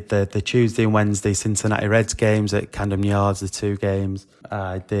 I did the Tuesday and Wednesday Cincinnati Reds games at Camden Yards, the 2 games.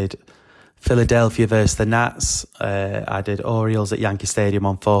 I did Philadelphia versus the Nats. I did Orioles at Yankee Stadium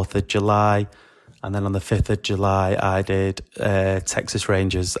on 4th of July. And then on the 5th of July, I did Texas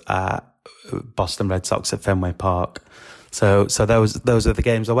Rangers at Boston Red Sox at Fenway Park. So those are the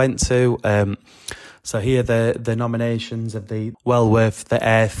games I went to. So here are the nominations of the well worth the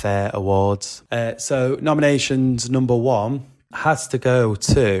airfare awards. So nominations number 1 has to go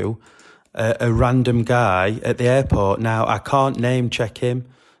to a random guy at the airport. Now, I can't name check him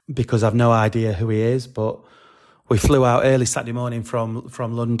because I've no idea who he is, but we flew out early Saturday morning from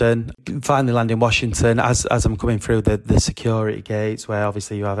London, finally landed in Washington. As I'm coming through the security gates, where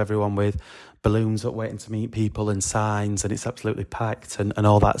obviously you have everyone with balloons up waiting to meet people and signs, and it's absolutely packed and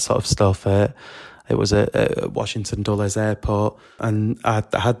all that sort of stuff. It was at Washington Dulles Airport, and I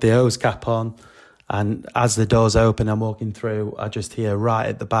had the O's cap on. And as the doors open, I'm walking through, I just hear right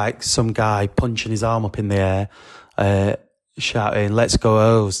at the back some guy punching his arm up in the air, shouting, "Let's go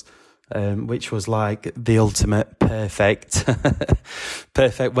O's," which was like the ultimate perfect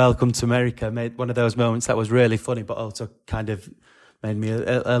welcome to America. Made one of those moments that was really funny, but also kind of made me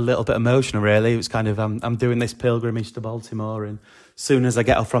a little bit emotional, really. It was kind of, I'm doing this pilgrimage to Baltimore, and as soon as I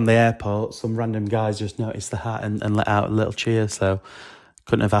get off from the airport, some random guys just noticed the hat and let out a little cheer. So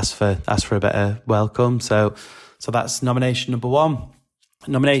couldn't have asked for a better welcome. So that's nomination number 1.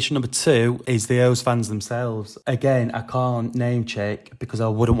 Nomination number 2 is the O's fans themselves. Again, I can't name check because I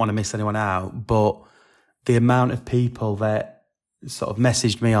wouldn't want to miss anyone out, but the amount of people that sort of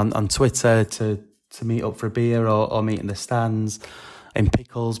messaged me on Twitter to meet up for a beer or meet in the stands, in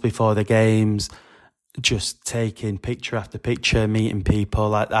pickles before the games, just taking picture after picture, meeting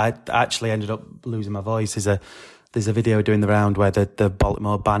people. I actually ended up losing my voice. There's a video doing the round where the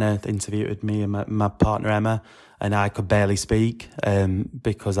Baltimore Banner interviewed me and my partner Emma, and I could barely speak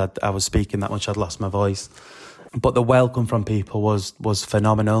because I was speaking that much I'd lost my voice. But the welcome from people was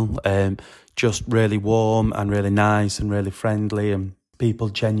phenomenal, just really warm and really nice and really friendly, and people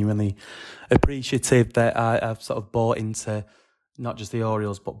genuinely appreciative that I've sort of bought into not just the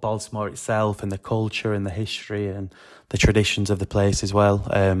Orioles, but Baltimore itself and the culture and the history and the traditions of the place as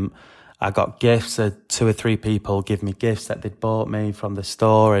well. I got gifts. 2 or 3 people give me gifts that they'd bought me from the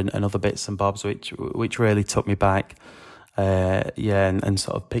store and other bits and bobs, which really took me back. And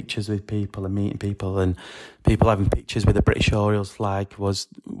sort of pictures with people and meeting people and people having pictures with the British Orioles flag was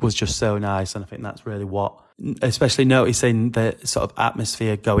just so nice. And I think that's really what, especially noticing the sort of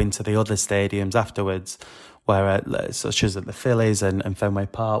atmosphere going to the other stadiums afterwards, where such as at the Phillies and Fenway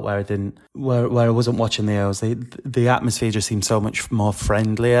Park, where I wasn't watching the O's, the atmosphere just seemed so much more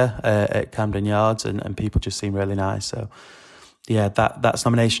friendlier at Camden Yards, and people just seemed really nice. So yeah, that's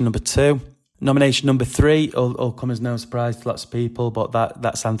nomination number 2. Nomination number 3 will come as no surprise to lots of people, but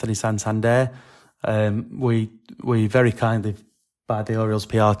that's Anthony Santander. We very kindly, by the Orioles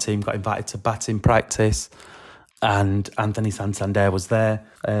PR team, got invited to batting practice, and Anthony Santander was there.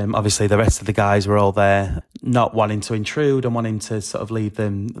 Obviously, the rest of the guys were all there, not wanting to intrude and wanting to sort of leave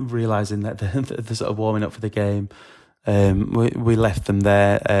them, realising that they're sort of warming up for the game. We left them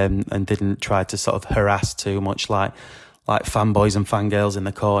there and didn't try to sort of harass too much like fanboys and fangirls in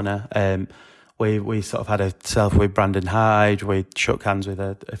the corner. we sort of had a selfie with Brandon Hyde. We shook hands with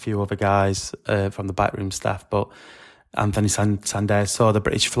a few other guys from the backroom staff, but Anthony Santander saw the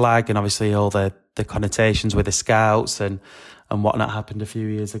British flag, and obviously all the connotations with the scouts and whatnot happened a few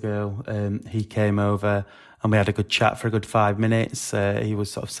years ago. He came over and we had a good chat for a good 5 minutes. He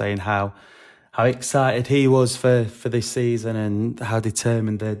was sort of saying how excited he was for this season and how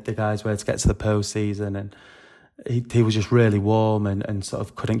determined the guys were to get to the postseason. And he was just really warm and sort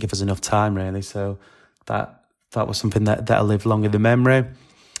of couldn't give us enough time, really. So that was something that'll live long in the memory.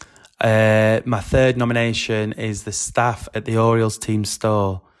 My third nomination is the staff at the Orioles team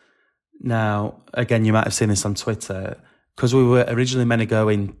store. Now, again, you might have seen this on Twitter, because we were originally meant to go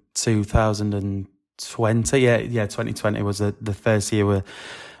in 2020. Yeah, 2020 was the first year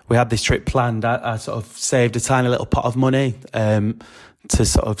we had this trip planned. I sort of saved a tiny little pot of money to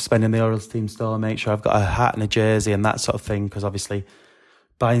sort of spend in the Orioles team store, make sure I've got a hat and a jersey and that sort of thing, because obviously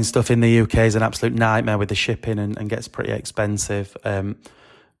buying stuff in the UK is an absolute nightmare with the shipping and gets pretty expensive.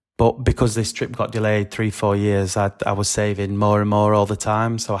 But because this trip got delayed 3-4 years, I was saving more and more all the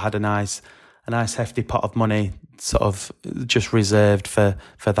time. So I had a nice hefty pot of money sort of just reserved for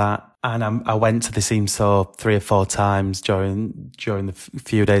that. And I went to the team store 3 or 4 times during the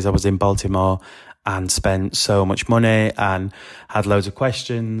few days I was in Baltimore, and spent so much money and had loads of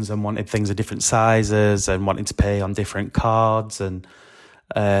questions and wanted things of different sizes and wanted to pay on different cards. And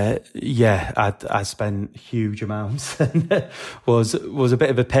I spent huge amounts and was a bit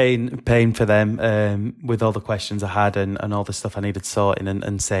of a pain for them with all the questions I had and all the stuff I needed sorting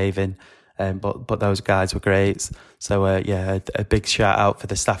and saving. But those guys were great. So a big shout out for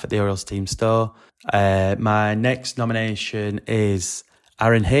the staff at the Orioles team store. My next nomination is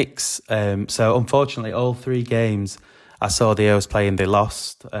Aaron Hicks. So unfortunately, all 3 games I saw the O's playing, they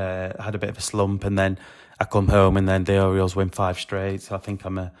lost. I had a bit of a slump, and then I come home and then the Orioles win 5 straight. So I think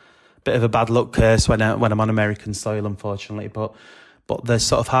I'm a bit of a bad luck curse when I'm on American soil, unfortunately. But the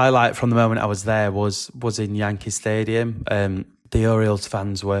sort of highlight from the moment I was there was in Yankee Stadium. The Orioles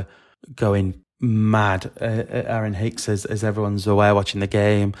fans were going mad at Aaron Hicks, as everyone's aware, watching the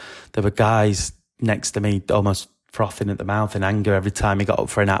game. There were guys next to me almost frothing at the mouth in anger every time he got up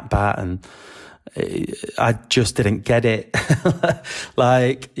for an at-bat, and I just didn't get it.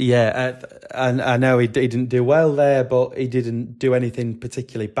 I know he didn't do well there, but he didn't do anything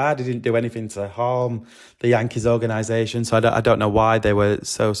particularly bad. He didn't do anything to harm the Yankees organisation, so I don't know why they were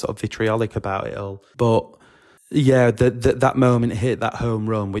so sort of vitriolic about it all. But yeah, that moment hit, that home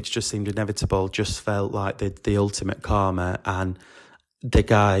run, which just seemed inevitable, just felt like the ultimate karma. And the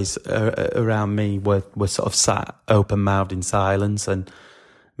guys around me were sort of sat open-mouthed in silence, and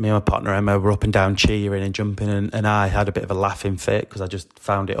me and my partner Emma were up and down cheering and jumping, and I had a bit of a laughing fit because I just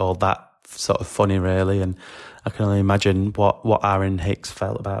found it all that sort of funny, really. And I can only imagine what Aaron Hicks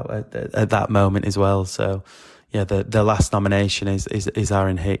felt about at that moment as well. So yeah, the last nomination is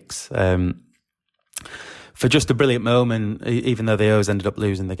Aaron Hicks. For just a brilliant moment, even though the O's ended up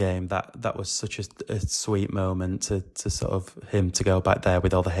losing the game, that was such a sweet moment to sort of him to go back there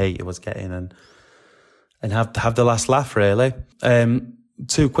with all the hate he was getting and have the last laugh, really.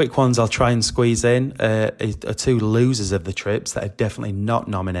 2 quick ones I'll try and squeeze in are 2 losers of the trips that are definitely not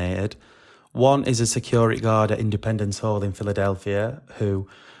nominated. One is a security guard at Independence Hall in Philadelphia who,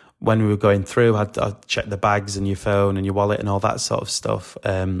 when we were going through, I'd check the bags and your phone and your wallet and all that sort of stuff.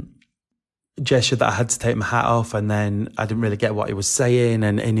 Gestured that I had to take my hat off, and then I didn't really get what he was saying,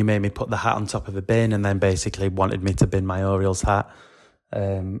 and he made me put the hat on top of a bin, and then basically wanted me to bin my Orioles hat.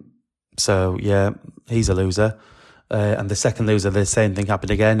 So yeah, he's a loser. And the second loser, the same thing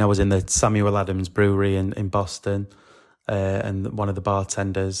happened again. I was in the Samuel Adams Brewery in Boston, and one of the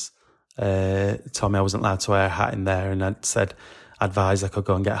bartenders told me I wasn't allowed to wear a hat in there, and I said advised I could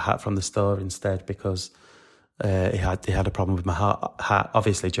go and get a hat from the store instead because he had a problem with my hat.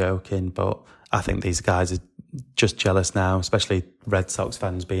 Obviously joking, but I think these guys are just jealous now, especially Red Sox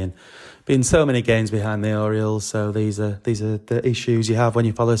fans being so many games behind the Orioles. So these are the issues you have when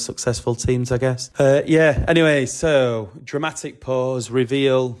you follow successful teams, I guess. Anyway, so dramatic pause,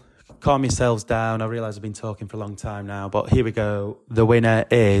 reveal, calm yourselves down. I realise I've been talking for a long time now, but here we go. The winner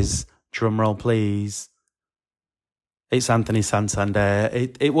is, drumroll please, it's Anthony Santander.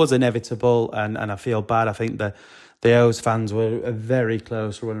 It was inevitable, and I feel bad. I think the O's fans were a very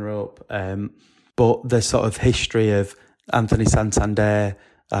close runner-up. But the sort of history of Anthony Santander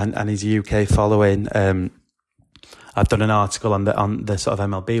and his UK following, I've done an article on the sort of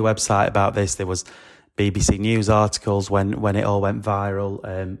MLB website about this. There was BBC News articles when it all went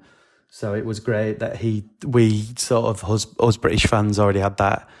viral. So it was great that we sort of, us British fans already had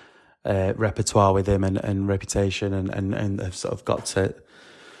that repertoire with him and reputation and have sort of got to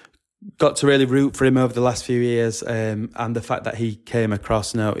got to really root for him over the last few years, and the fact that he came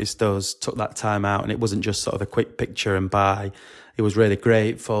across, noticed us, took that time out, and it wasn't just sort of a quick picture and bye. He was really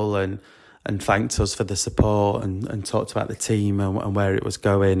grateful and thanked us for the support and talked about the team and where it was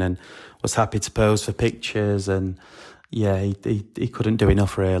going, and was happy to pose for pictures. And yeah, he couldn't do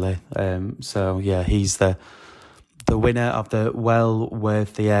enough, really. So yeah, he's the winner of the well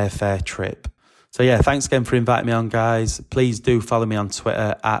worth the airfare trip. So yeah, thanks again for inviting me on, guys. Please do follow me on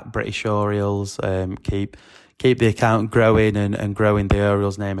Twitter at British Orioles. Keep the account growing and growing the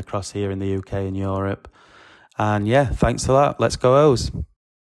Orioles name across here in the UK and Europe. And yeah, thanks a lot. Let's go O's.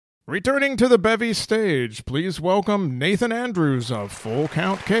 Returning to the BEVy stage, please welcome Nathan Andrews of Full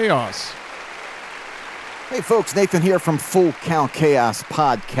Count Chaos. Hey folks, Nathan here from Full Count Chaos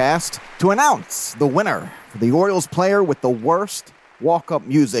podcast to announce the winner for the Orioles player with the worst walk-up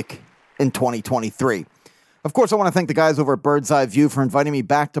music in 2023. Of course, I want to thank the guys over at Bird's Eye View for inviting me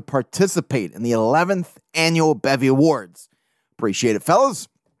back to participate in the 11th annual BEVy Awards. Appreciate it, fellas.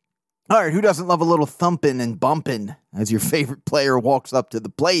 All right, who doesn't love a little thumping and bumping as your favorite player walks up to the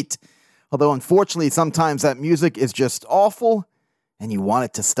plate? Although, unfortunately, sometimes that music is just awful and you want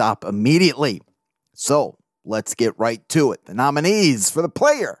it to stop immediately. So, let's get right to it. The nominees for the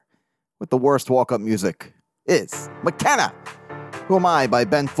player with the worst walk-up music is McKenna, Who Am I by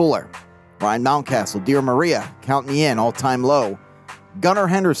Ben Fuller, Ryan Mountcastle, Dear Maria, Count Me In, All Time Low, Gunnar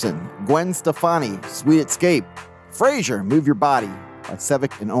Henderson, Gwen Stefani, Sweet Escape, Frasier, Move Your Body by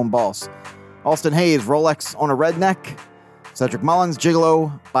Sevik and Own Boss, Alston Hayes, Rolex on a Redneck, Cedric Mullins,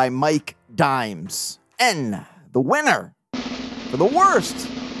 Gigolo by Mike Dimes. And the winner for the worst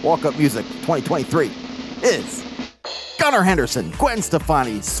walk-up music 2023 is Gunnar Henderson, Gwen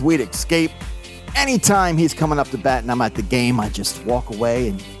Stefani, Sweet Escape. Anytime he's coming up to bat and I'm at the game, I just walk away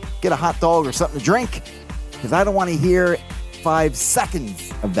and get a hot dog or something to drink because I don't want to hear 5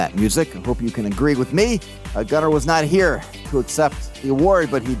 seconds of that music. I hope you can agree with me. Gunnar was not here to accept the award,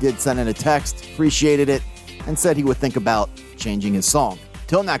 but he did send in a text, appreciated it, and said he would think about changing his song.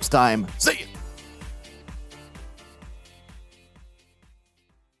 Till next time, see you.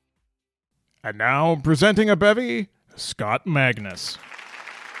 And now, presenting a BEVy, Scott Magnus.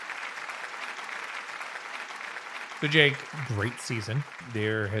 So Jake, great season.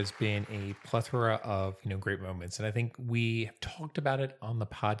 There has been a plethora of, great moments. And I think we have talked about it on the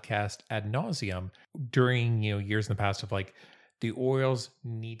podcast ad nauseum during, years in the past of like the Orioles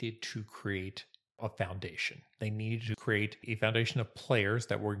needed to create a foundation. They needed to create a foundation of players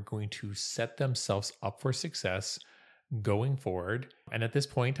that were going to set themselves up for success going forward. And at this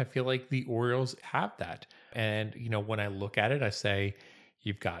point, I feel like the Orioles have that. And, when I look at it, I say,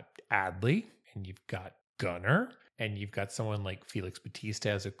 you've got Adley and you've got Gunnar and you've got someone like Felix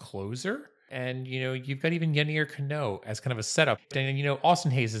Bautista as a closer. And, you've got even Yennier Cano as kind of a setup. And,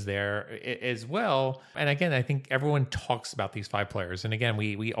 Austin Hayes is there as well. And again, I think everyone talks about these 5 players. And again,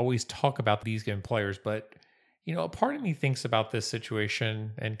 we always talk about these given players, but a part of me thinks about this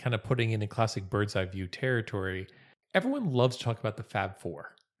situation and kind of putting in a classic bird's eye view territory. Everyone loves to talk about the Fab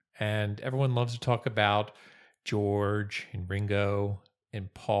Four, and everyone loves to talk about George and Ringo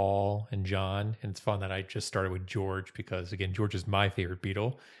and Paul and John. And it's fun that I just started with George because, again, George is my favorite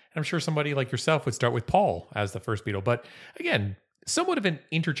Beatle. And I'm sure somebody like yourself would start with Paul as the first Beatle. But again, somewhat of an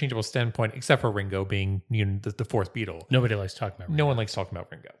interchangeable standpoint, except for Ringo being the fourth Beatle. Nobody likes talking about Ringo. No one likes talking about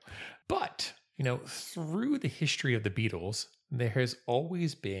Ringo. But, through the history of the Beatles, there has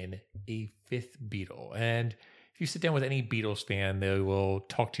always been a 5th Beatle. And if you sit down with any Beatles fan, they will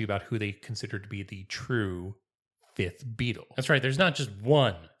talk to you about who they consider to be the true 5th Beatle. That's right. There's not just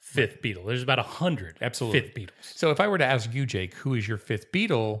one 5th Beatle. There's about 100 Absolutely. 5th Beatles. So if I were to ask you, Jake, who is your 5th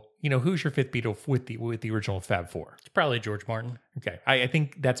Beatle? Who's your 5th Beatle with the original Fab Four? It's probably George Martin. Okay. I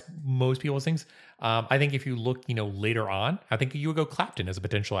think that's most people's things. I think if you look, later on, I think you would go Clapton as a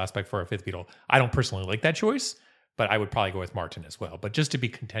potential aspect for a 5th Beatle. I don't personally like that choice, but I would probably go with Martin as well. But just to be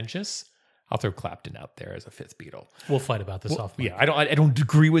contentious, I'll throw Clapton out there as a 5th Beatle. We'll fight about this off. Yeah, I don't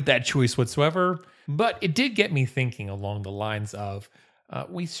agree with that choice whatsoever. But it did get me thinking along the lines of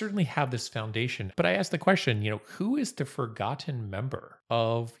we certainly have this foundation. But I asked the question, who is the forgotten member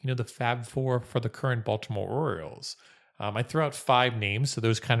of the Fab Four for the current Baltimore Orioles? I threw out 5 names, so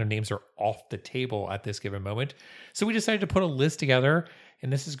those kind of names are off the table at this given moment. So we decided to put a list together,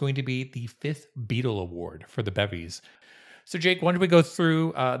 and this is going to be the 5th Beatle Award for the BEVys. So, Jake, why don't we go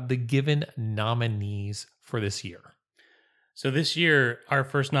through the given nominees for this year? So this year, our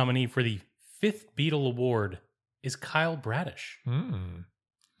first nominee for the 5th Beatle Award is Kyle Bradish.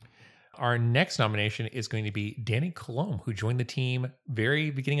 Our next nomination is going to be Danny Colomb, who joined the team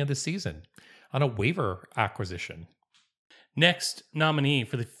very beginning of the season on a waiver acquisition. Next nominee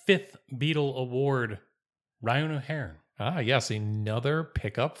for the 5th Beetle Award, Ryan O'Hearn. Yes, another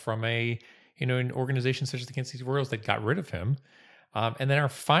pickup from an organization such as the Kansas City Royals that got rid of him. And then our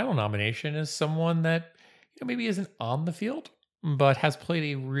final nomination is someone that maybe isn't on the field, but has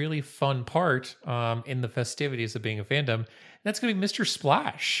played a really fun part in the festivities of being a fandom. And that's going to be Mr.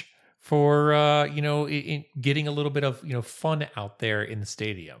 Splash for in getting a little bit of fun out there in the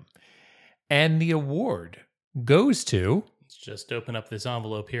stadium. And the award goes to. Let's just open up this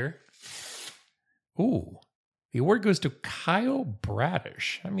envelope here. Ooh. The award goes to Kyle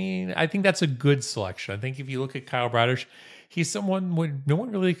Bradish. I mean, I think that's a good selection. I think if you look at Kyle Bradish, he's someone no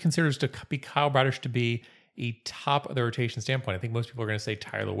one really considers to be Kyle Bradish to be a top of the rotation standpoint. I think most people are going to say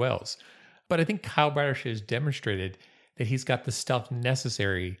Tyler Wells. But I think Kyle Bradish has demonstrated that he's got the stuff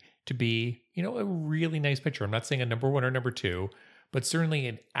necessary to be, a really nice pitcher. I'm not saying a number 1 or number 2, but certainly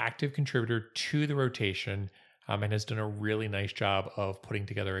an active contributor to the rotation and has done a really nice job of putting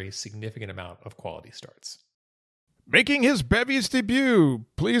together a significant amount of quality starts. Making his Bevy's debut,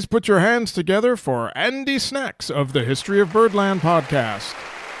 please put your hands together for Andy Snacks of the History of Birdland podcast.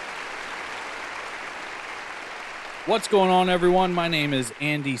 What's going on, everyone? My name is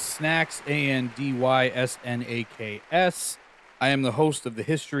Andy Snacks, ANDYSNAKS. I am the host of the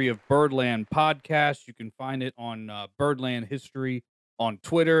History of Birdland podcast. You can find it on Birdland History on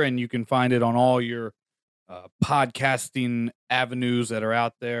Twitter, and you can find it on all your podcasting avenues that are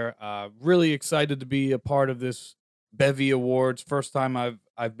out there. Really excited to be a part of this BEVy Awards. First time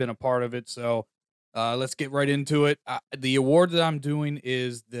I've been a part of it, so let's get right into it. The award that I'm doing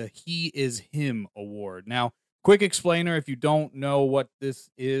is the He Is Him Award. Now, quick explainer, if you don't know what this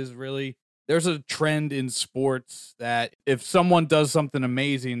is really, there's a trend in sports that if someone does something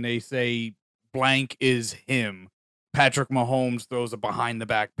amazing, they say blank is him. Patrick Mahomes throws a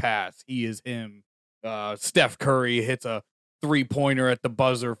behind-the-back pass. He is him. Steph Curry hits a three-pointer at the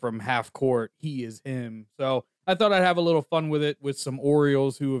buzzer from half court. He is him. So I thought I'd have a little fun with it with some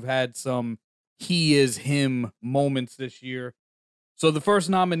Orioles who have had some he is him moments this year. So the first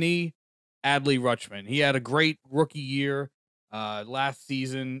nominee, Adley Rutschman. He had a great rookie year last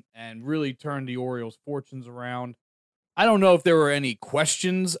season and really turned the Orioles' fortunes around. I don't know if there were any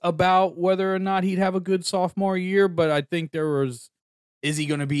questions about whether or not he'd have a good sophomore year, but I think there was, is he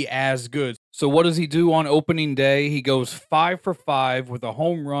going to be as good? So what does he do on opening day? He goes 5 for 5 with a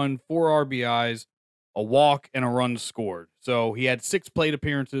home run, 4 RBIs, a walk, and a run scored. So he had 6 plate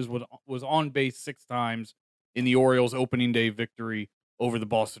appearances, was on base 6 times in the Orioles' opening day victory over the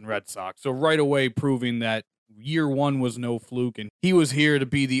Boston Red Sox. So right away proving that year one was no fluke, and he was here to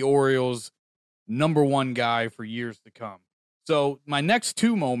be the Orioles' number 1 guy for years to come. So my next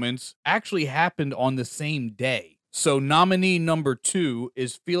 2 moments actually happened on the same day. So nominee number 2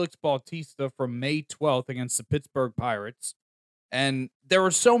 is Felix Bautista from May 12th against the Pittsburgh Pirates. And there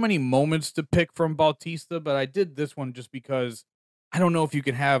were so many moments to pick from Bautista, but I did this one just because I don't know if you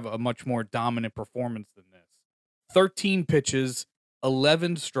can have a much more dominant performance than this. 13 pitches,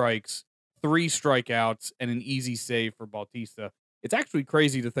 11 strikes, 3 strikeouts, and an easy save for Bautista. It's actually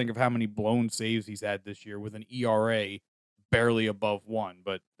crazy to think of how many blown saves he's had this year with an ERA barely above 1,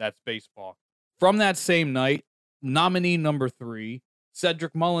 but that's baseball. From that same night, nominee number 3,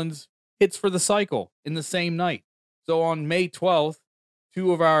 Cedric Mullins, hits for the cycle in the same night. So on May 12th,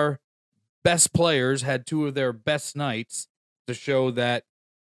 2 of our best players had 2 of their best nights to show that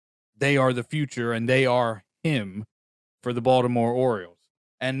they are the future and they are him for the Baltimore Orioles.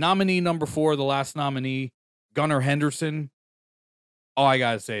 And nominee number 4, the last nominee, Gunnar Henderson, all I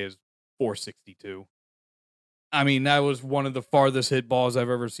got to say is 462. I mean, that was one of the farthest hit balls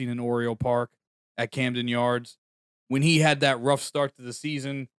I've ever seen in Oriole Park at Camden Yards. When he had that rough start to the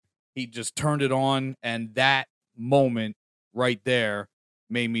season, he just turned it on, and that moment right there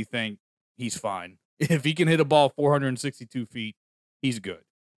made me think he's fine. If he can hit a ball 462 feet, he's good.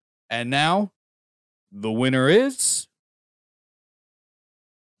 And now, the winner is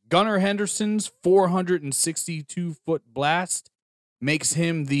Gunnar Henderson's 462-foot blast makes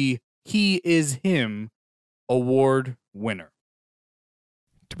him the He Is Him Award winner.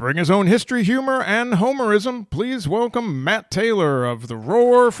 To bring his own history, humor, and homerism, please welcome Matt Taylor of The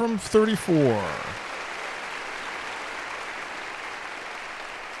Roar from 34.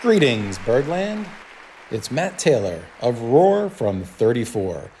 Greetings, Birdland. It's Matt Taylor of Roar from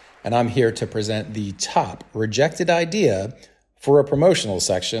 34, and I'm here to present the top rejected idea for a promotional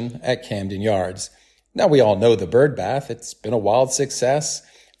section at Camden Yards. Now, we all know the bird bath. It's been a wild success.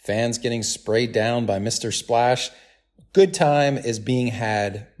 Fans getting sprayed down by Mr. Splash. Good time is being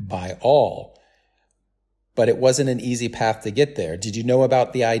had by all. But it wasn't an easy path to get there. Did you know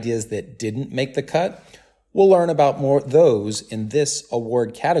about the ideas that didn't make the cut? We'll learn about more of those in this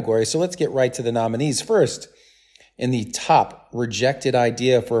award category. So let's get right to the nominees. First, in the top rejected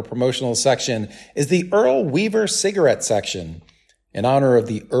idea for a promotional section is the Earl Weaver cigarette section. In honor of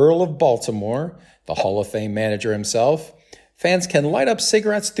the Earl of Baltimore, the Hall of Fame manager himself, fans can light up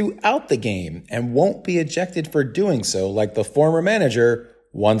cigarettes throughout the game and won't be ejected for doing so like the former manager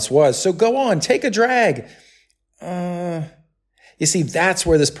once was. So go on, take a drag. You see, that's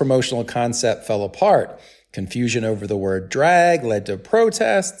where this promotional concept fell apart. Confusion over the word drag led to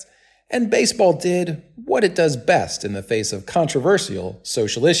protests, and baseball did what it does best in the face of controversial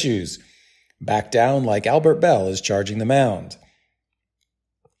social issues. Back down like Albert Bell is charging the mound.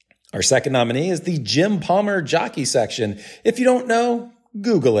 Our second nominee is the Jim Palmer jockey section. If you don't know,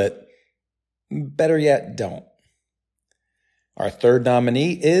 Google it. Better yet, don't. Our third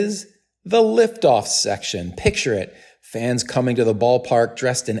nominee is the liftoff section. Picture it. Fans coming to the ballpark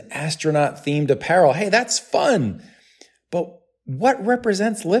dressed in astronaut-themed apparel. Hey, that's fun. But what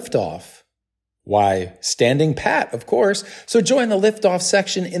represents liftoff? Why, standing pat, of course. So join the liftoff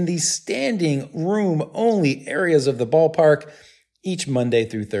section in the standing room only areas of the ballpark each Monday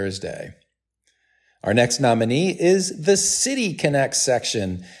through Thursday. Our next nominee is the City Connect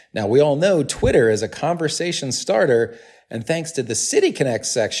section. Now, we all know Twitter is a conversation starter, and thanks to the City Connect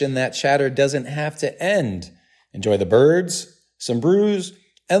section, that chatter doesn't have to end. Enjoy the birds, some brews,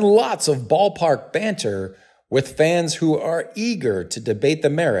 and lots of ballpark banter with fans who are eager to debate the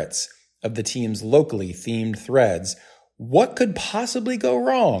merits of the team's locally themed threads. What could possibly go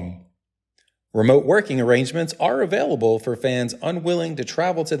wrong? Remote working arrangements are available for fans unwilling to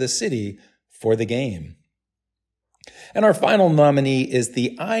travel to the city for the game. And our final nominee is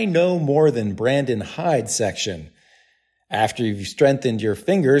the I Know More Than Brandon Hyde section. After you've strengthened your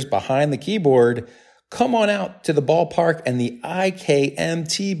fingers behind the keyboard, come on out to the ballpark and the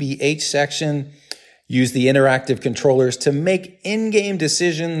IKMTBH section. Use the interactive controllers to make in-game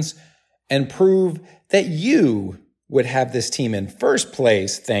decisions and prove that you would have this team in first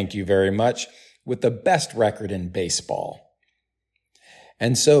place, thank you very much, with the best record in baseball.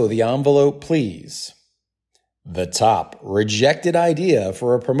 And so the envelope, please. The top rejected idea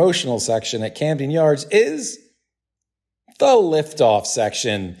for a promotional section at Camden Yards is the liftoff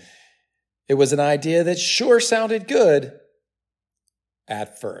section. It was an idea that sure sounded good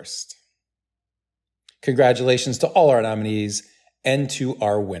at first. Congratulations to all our nominees and to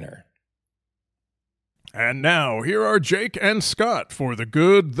our winner. And now, here are Jake and Scott for the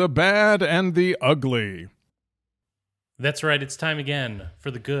good, the bad, and the ugly. That's right, it's time again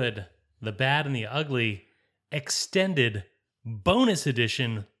for the good, the bad, and the ugly extended bonus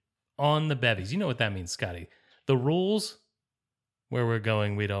edition on the bevies. You know what that means, Scotty. The rules, where we're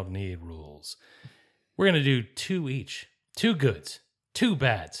going, we don't need rules. We're going to do two each. Two goods, two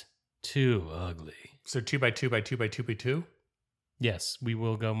bads, two ugly. So 2 by 2 by 2 by 2 by 2? Yes, we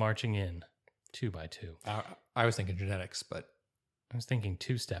will go marching in 2 by 2. I was thinking genetics, but I was thinking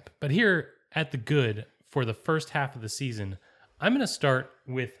two-step. But here at the good for the first half of the season, I'm going to start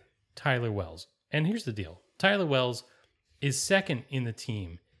with Tyler Wells. And here's the deal. Tyler Wells is second in the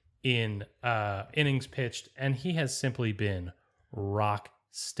team in innings pitched, and he has simply been rock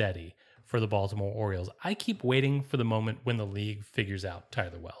steady for the Baltimore Orioles. I keep waiting for the moment when the league figures out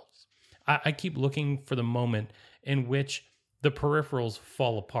Tyler Wells. I keep looking for the moment in which the peripherals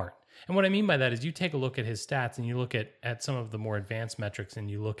fall apart. And what I mean by that is you take a look at his stats and you look at some of the more advanced metrics and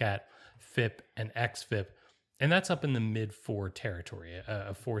you look at FIP and XFIP, and that's up in the mid-4 territory,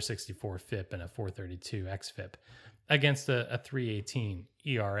 a 464 FIP and a 432 XFIP against a 318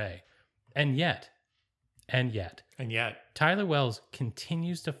 ERA. And yet, Tyler Wells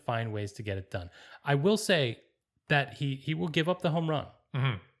continues to find ways to get it done. I will say that he will give up the home run,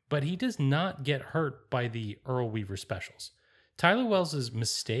 but he does not get hurt by the Earl Weaver specials. Tyler Wells'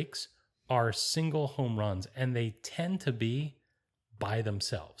 mistakes are single home runs, and they tend to be by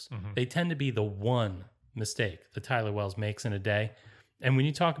themselves. They tend to be the one mistake that Tyler Wells makes in a day. And when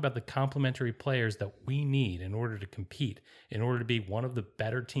you talk about the complementary players that we need in order to compete, in order to be one of the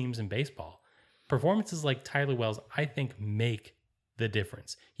better teams in baseball, performances like Tyler Wells, I think, make the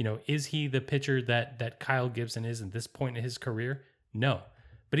difference. You know, is he the pitcher that Kyle Gibson is at this point in his career? No.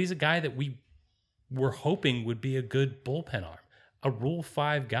 But he's a guy that we were hoping would be a good bullpen arm, a Rule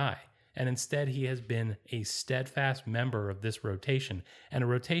 5 guy. And instead, he has been a steadfast member of this rotation, and a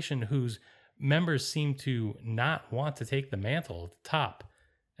rotation whose members seem to not want to take the mantle at the top.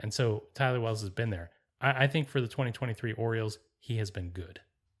 And so Tyler Wells has been there. I think for the 2023 Orioles, he has been good.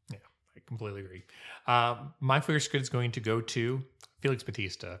 Yeah, I completely agree. My first good is going to go to Felix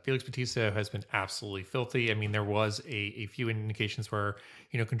Bautista. Felix Bautista has been absolutely filthy. I mean, there was a few indications where,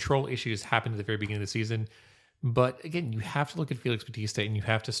 control issues happened at the very beginning of the season. But again, you have to look at Felix Bautista and you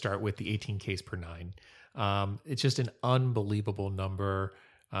have to start with the 18 Ks per nine. It's just an unbelievable number.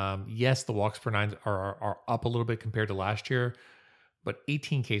 Yes, the walks per nine are up a little bit compared to last year, but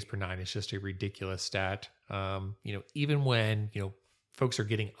 18 Ks per nine is just a ridiculous stat. Even when, folks are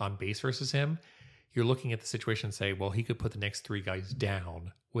getting on base versus him, you're looking at the situation and say, well, he could put the next three guys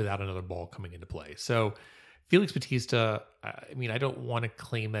down without another ball coming into play. So Felix Bautista, I don't want to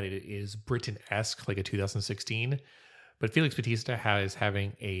claim that it is Britain-esque like a 2016, but Felix Bautista is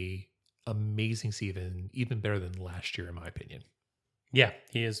having a amazing season, even better than last year, in my opinion. Yeah,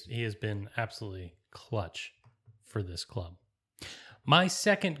 he has been absolutely clutch for this club. My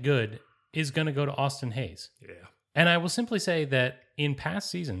second good is going to go to Austin Hayes. Yeah. And I will simply say that in past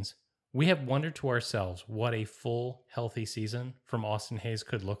seasons, we have wondered to ourselves what a full, healthy season from Austin Hayes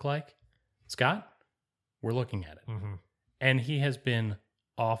could look like. Scott, we're looking at it. Mm-hmm. And he has been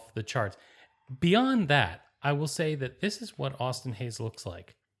off the charts. Beyond that, I will say that this is what Austin Hayes looks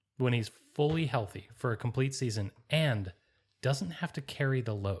like when he's fully healthy for a complete season and doesn't have to carry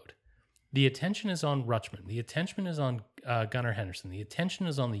the load. The attention is on Rutschman. The attention is on Gunnar Henderson. The attention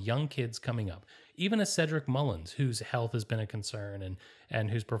is on the young kids coming up. Even a Cedric Mullins, whose health has been a concern and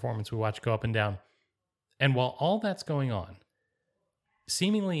whose performance we watch go up and down. And while all that's going on,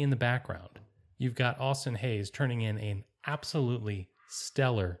 seemingly in the background, you've got Austin Hayes turning in an absolutely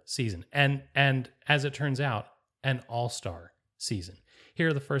stellar season. And as it turns out, an all-star season.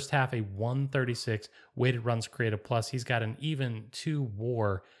 Here, the first half, a 136 weighted runs created plus. He's got an even 2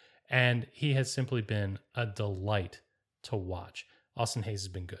 WAR. And he has simply been a delight to watch. Austin Hayes has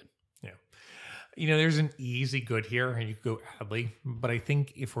been good. Yeah. There's an easy good here, and you could go Adley. But I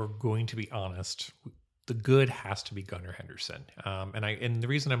think if we're going to be honest, the good has to be Gunnar Henderson. And the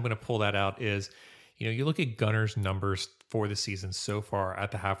reason I'm going to pull that out is, you look at Gunnar's numbers for the season so far at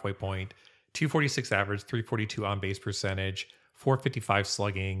the halfway point, 246 average, 342 on base percentage, 455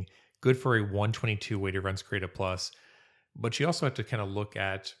 slugging, good for a 122 weighted runs created plus. But you also have to kind of look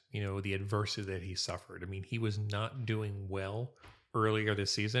at, the adversity that he suffered. I mean, he was not doing well earlier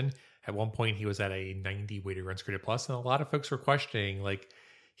this season. At one point, he was at a 90 weighted runs created plus, and a lot of folks were questioning,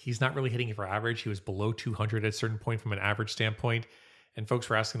 he's not really hitting it for average. He was below 200 at a certain point from an average standpoint. And folks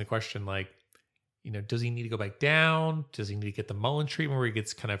were asking the question, does he need to go back down? Does he need to get the Mullins treatment where he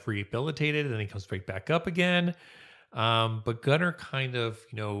gets kind of rehabilitated and then he comes right back up again? But Gunnar kind of,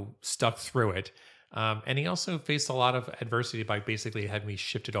 stuck through it. And he also faced a lot of adversity by basically having me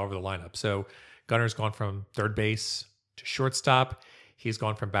shifted over the lineup. So Gunnar's gone from third base to shortstop. He's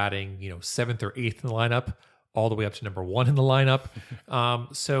gone from batting, 7th or 8th in the lineup all the way up to number 1 in the lineup.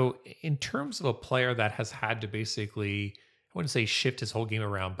 So in terms of a player that has had to basically, I wouldn't say shift his whole game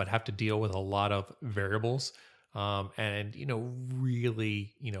around, but have to deal with a lot of variables and,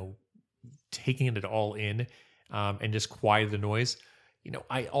 really, taking it all in and just quiet the noise.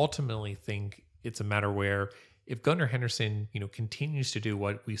 I ultimately think it's a matter where if Gunnar Henderson, continues to do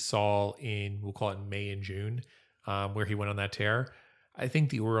what we saw in, we'll call it May and June, where he went on that tear, I think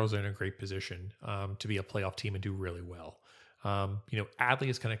the Orioles are in a great position to be a playoff team and do really well. Adley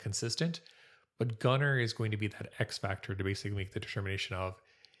is kind of consistent, but Gunnar is going to be that X factor to basically make the determination of,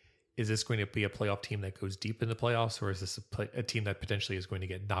 is this going to be a playoff team that goes deep in the playoffs, or is this a team that potentially is going to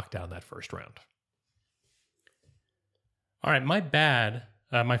get knocked down that first round? All right,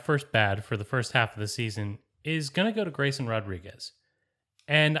 my first bad for the first half of the season is going to go to Grayson Rodriguez.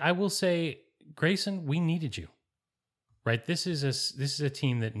 And I will say, Grayson, we needed you. Right? This is a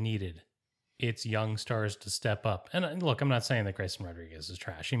team that needed its young stars to step up. And look, I'm not saying that Grayson Rodriguez is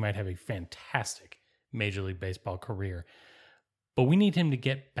trash. He might have a fantastic Major League Baseball career. But we need him to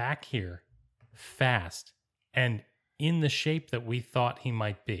get back here fast and in the shape that we thought he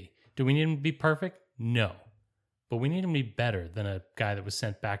might be. Do we need him to be perfect? No. But we need him to be better than a guy that was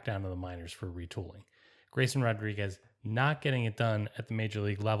sent back down to the minors for retooling. Grayson Rodriguez not getting it done at the Major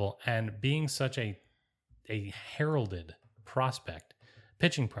League level and being such a heralded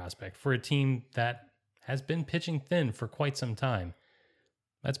pitching prospect for a team that has been pitching thin for quite some time.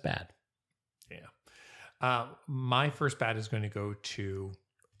 That's bad. Yeah. My first bad is going to go to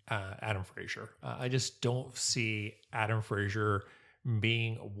Adam Frazier. I just don't see Adam Frazier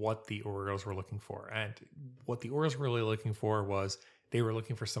being what the Orioles were looking for. And what the Orioles were really looking for was they were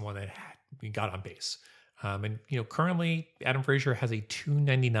looking for someone that got on base. And currently Adam Frazier has a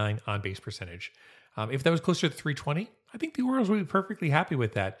 299 on base percentage. If that was closer to 320, I think the Orioles would be perfectly happy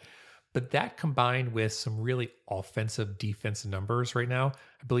with that. But that combined with some really offensive defensive numbers right now,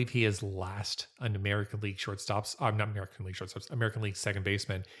 I believe he is last on American League shortstops. Not American League shortstops, American League second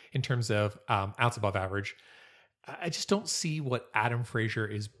baseman in terms of outs above average. I just don't see what Adam Frazier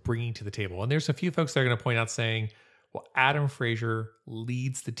is bringing to the table. And there's a few folks that are going to point out saying, well, Adam Frazier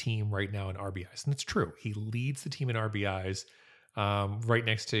leads the team right now in RBIs. And it's true. He leads the team in RBIs right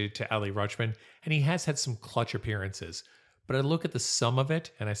next to Ali Rutschman. And he has had some clutch appearances. But I look at the sum of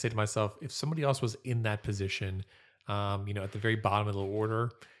it and I say to myself, if somebody else was in that position, at the very bottom of the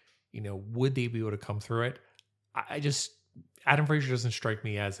order, would they be able to come through it? Adam Frazier doesn't strike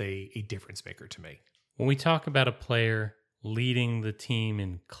me as a difference maker to me. When we talk about a player leading the team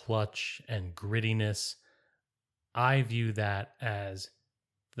in clutch and grittiness, I view that as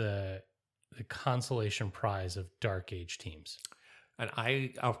the consolation prize of dark age teams. And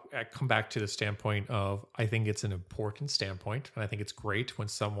I'll come back to the standpoint of, I think it's an important standpoint, and I think it's great when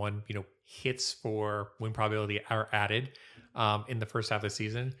someone, hits for win probability are added in the first half of the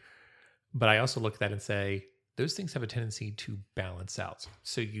season. But I also look at that and say, those things have a tendency to balance out.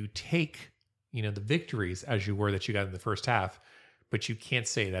 So you take, the victories as you were that you got in the first half, but you can't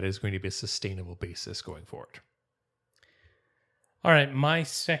say that is going to be a sustainable basis going forward. All right, my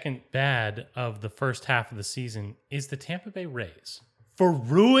second bad of the first half of the season is the Tampa Bay Rays for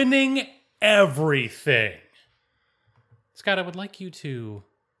ruining everything. Scott, I would like you to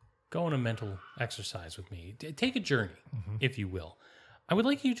go on a mental exercise with me. Take a journey, if you will. I would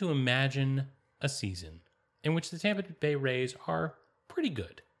like you to imagine a season in which the Tampa Bay Rays are pretty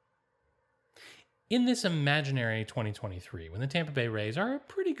good. In this imaginary 2023, when the Tampa Bay Rays are a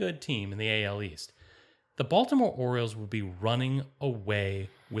pretty good team in the AL East, the Baltimore Orioles would be running away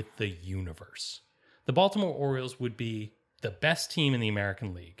with the universe. The Baltimore Orioles would be the best team in the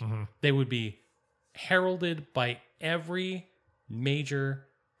American League. Mm-hmm. They would be heralded by every major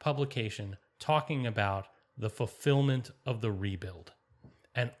publication talking about the fulfillment of the rebuild.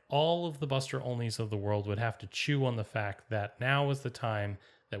 And all of the Buster Onlys of the world would have to chew on the fact that now is the time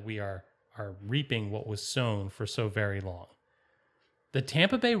that we are reaping what was sown for so very long. The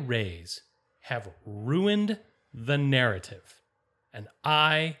Tampa Bay Rays have ruined the narrative, and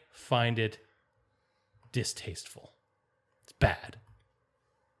I find it distasteful. It's bad.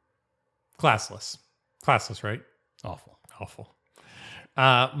 Classless, right? Awful.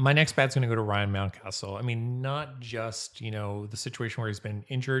 My next bad's going to go to Ryan Mountcastle. I mean, not just, the situation where he's been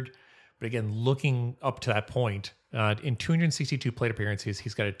injured, but again, looking up to that point, in 262 plate appearances,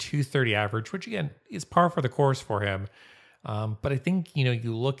 he's got a 230 average, which again is par for the course for him. But I think,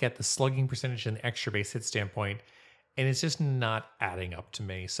 you look at the slugging percentage and the extra base hit standpoint, and it's just not adding up to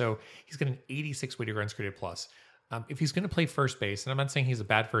me. So he's got an 86 weighted runs created plus. If he's going to play first base, and I'm not saying he's a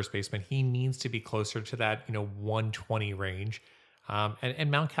bad first baseman, he needs to be closer to that, 120 range.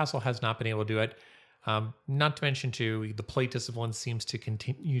 And Mountcastle has not been able to do it. Not to mention, too, the plate discipline seems to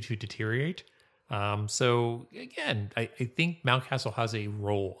continue to deteriorate. So, again, I think Mountcastle has a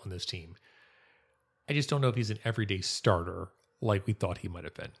role on this team. I just don't know if he's an everyday starter like we thought he might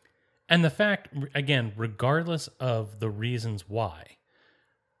have been. And the fact, again, regardless of the reasons why,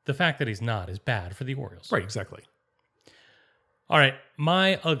 the fact that he's not is bad for the Orioles. Right, exactly. All right,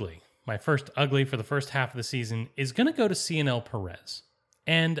 my first ugly for the first half of the season is going to go to CNL Perez.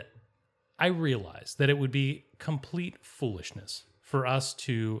 And I realize that it would be complete foolishness for us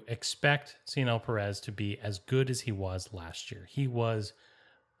to expect CNL Perez to be as good as he was last year. He was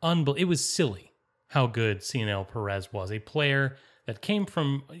it was silly how good CNL Perez was, a player that came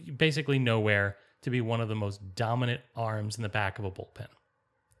from basically nowhere to be one of the most dominant arms in the back of a bullpen.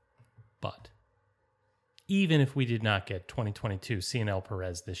 But even if we did not get 2022 CNL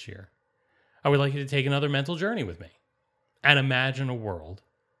Perez this year, I would like you to take another mental journey with me and imagine a world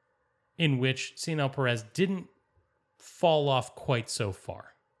in which CNL Perez didn't fall off quite so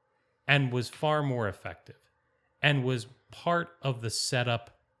far and was far more effective and was part of the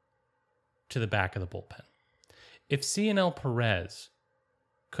setup to the back of the bullpen. If CNL Perez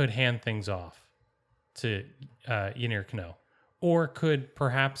could hand things off to Yennier Cano, or could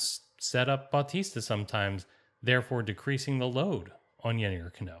perhaps set up Bautista sometimes, therefore decreasing the load on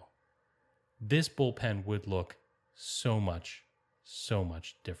Yennier Cano, this bullpen would look so much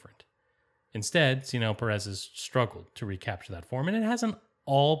different. Instead, CNL Perez has struggled to recapture that form, and it hasn't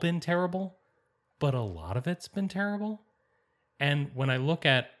all been terrible, but a lot of it's been terrible. And when I look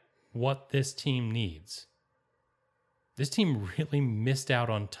at what this team needs, this team really missed out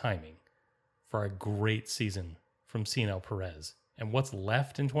on timing for a great season from CNL Perez. And what's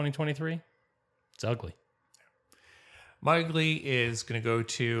left in 2023? It's ugly. My ugly is going to go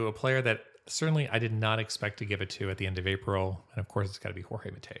to a player that certainly I did not expect to give it to at the end of April. And of course, it's got to be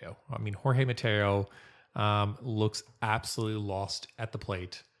Jorge Mateo. I mean, Jorge Mateo looks absolutely lost at the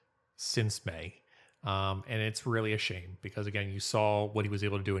plate since May. And it's really a shame because, again, you saw what he was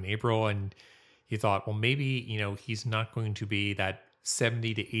able to do in April and you thought, well, maybe, he's not going to be that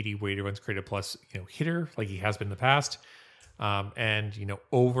 70 to 80 weighted runs created plus, hitter like he has been in the past. And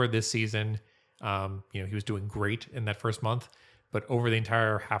over this season, he was doing great in that first month. But over the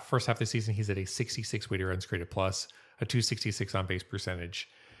entire first half of the season, he's at a 66 weighted runs created plus, a 266 on base percentage.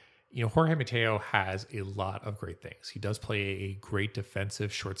 Jorge Mateo has a lot of great things. He does play a great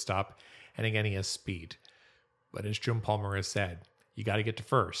defensive shortstop. And again, he has speed. But as Jim Palmer has said, you got to get to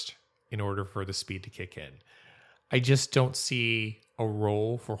first in order for the speed to kick in. I just don't see a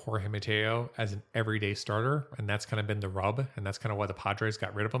role for Jorge Mateo as an everyday starter. And that's kind of been the rub. And that's kind of why the Padres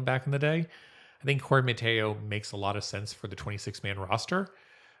got rid of him back in the day. I think Jorge Mateo makes a lot of sense for the 26-man roster.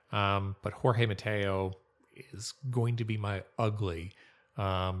 But Jorge Mateo is going to be my ugly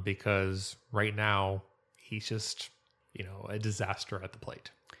because right now he's just, a disaster at the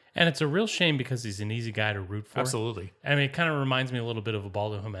plate. And it's a real shame because he's an easy guy to root for. Absolutely. I mean, it kind of reminds me a little bit of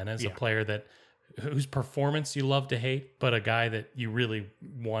Ubaldo Jimenez, a player whose performance you love to hate, but a guy that you really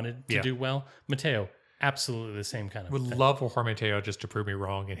wanted to do well. Mateo, absolutely the same kind of Would thing. love for Jorge Mateo just to prove me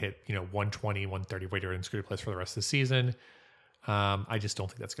wrong and hit 120, 130 weighted runs created plus for the rest of the season. I just don't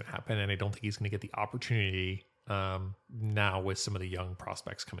think that's going to happen, and I don't think he's going to get the opportunity now with some of the young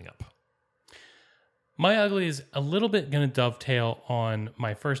prospects coming up. My ugly is a little bit going to dovetail on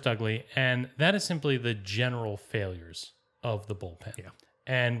my first ugly, and that is simply the general failures of the bullpen. Yeah.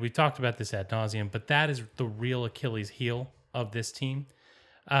 And we talked about this ad nauseum, but that is the real Achilles heel of this team.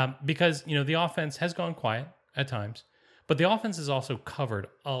 Because, the offense has gone quiet at times, but the offense has also covered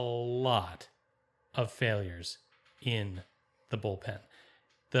a lot of failures in the bullpen.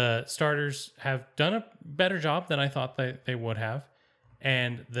 The starters have done a better job than I thought they would have.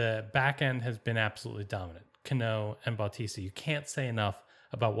 And the back end has been absolutely dominant. Cano and Bautista. You can't say enough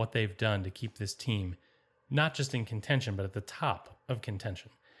about what they've done to keep this team not just in contention, but at the top of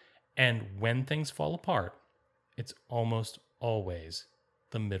contention. And when things fall apart, it's almost always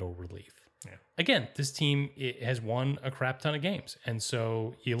the middle relief. Yeah. Again, this team has won a crap ton of games. And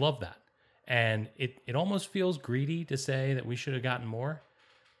so you love that. And it almost feels greedy to say that we should have gotten more.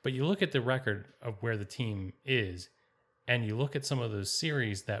 But you look at the record of where the team is, and you look at some of those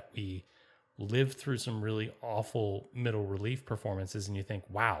series that we lived through some really awful middle relief performances, and you think,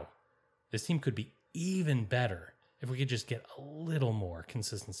 wow, this team could be even better if we could just get a little more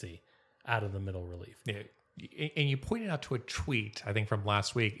consistency out of the middle relief. Yeah. And you pointed out to a tweet, I think from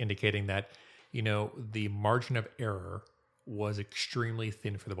last week, indicating that, the margin of error was extremely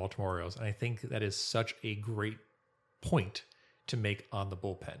thin for the Baltimore Orioles. And I think that is such a great point to make on the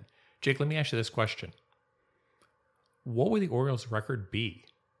bullpen. Jake, let me ask you this question. What would the Orioles' record be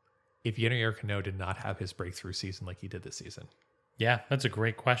if Yennier Cano did not have his breakthrough season like he did this season? Yeah, that's a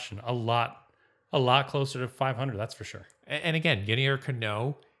great question. A lot closer to 500, that's for sure. And again, Yennier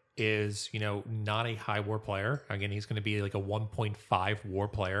Cano is, not a high WAR player. Again, he's going to be like a 1.5 WAR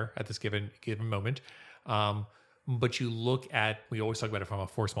player at this given moment. But you look at, we always talk about it from a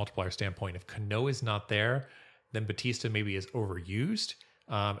force multiplier standpoint. If Cano is not there, then Bautista maybe is overused.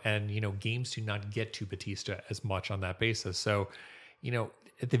 And games do not get to Bautista as much on that basis. So,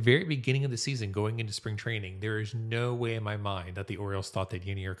 at the very beginning of the season, going into spring training, there is no way in my mind that the Orioles thought that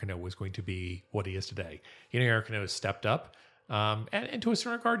Yennier Cano was going to be what he is today. Yennier Cano has stepped up. And to a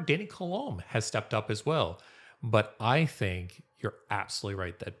certain regard, Danny Colomb has stepped up as well. But I think you're absolutely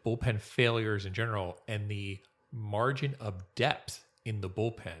right that bullpen failures in general and the margin of depth in the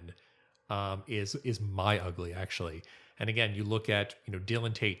bullpen is my ugly, actually. And again, you look at,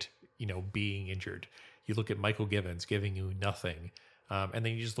 Dylan Tate, being injured. You look at Michael Givens giving you nothing. And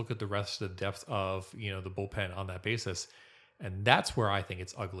then you just look at the rest of the depth of, the bullpen on that basis. And that's where I think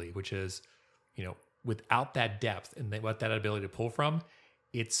it's ugly, which is, without that depth and what that ability to pull from,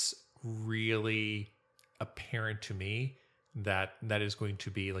 it's really apparent to me that is going to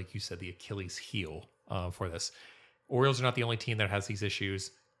be, like you said, the Achilles heel for this. Orioles are not the only team that has these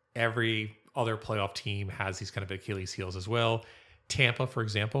issues. Every other playoff team has these kind of Achilles heels as well. Tampa, for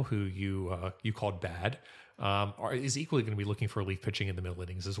example, who you called bad, is equally going to be looking for relief pitching in the middle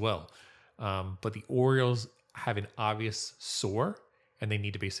innings as well. But the Orioles have an obvious sore, and they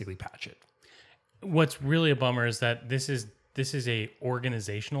need to basically patch it. What's really a bummer is that this is a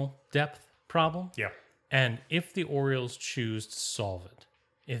organizational depth problem. Yeah. And if the Orioles choose to solve it,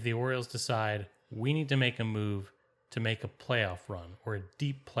 if the Orioles decide we need to make a move to make a playoff run or a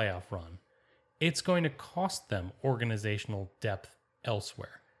deep playoff run, it's going to cost them organizational depth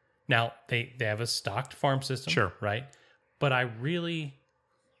elsewhere. Now, they have a stocked farm system, Sure. right? But I really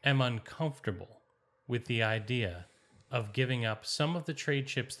am uncomfortable with the idea of giving up some of the trade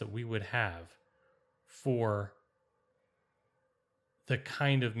chips that we would have for the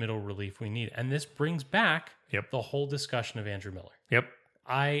kind of middle relief we need. And this brings back the whole discussion of Andrew Miller. Yep.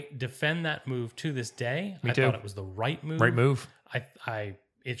 I defend that move to this day. Me I too. thought it was the right move. Right move.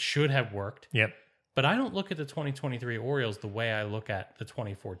 It should have worked. Yep. But I don't look at the 2023 Orioles the way I look at the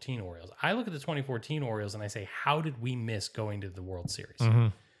 2014 Orioles. I look at the 2014 Orioles and I say, how did we miss going to the World Series? Mm-hmm.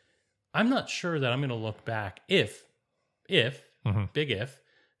 I'm not sure that I'm going to look back if, big if,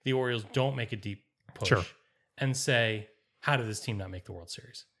 the Orioles don't make a deep push and say, how did this team not make the World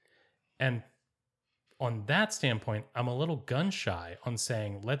Series? And on that standpoint, I'm a little gun shy on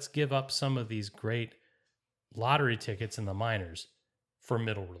saying, let's give up some of these great lottery tickets in the minors for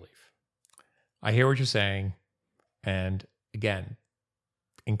middle relief. I hear what you're saying. And again,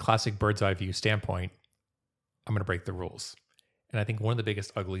 in classic bird's eye view standpoint, I'm going to break the rules. And I think one of the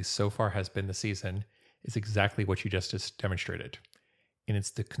biggest uglies so far has been the season is exactly what you just demonstrated. And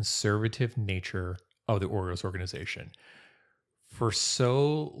it's the conservative nature of the Orioles organization. For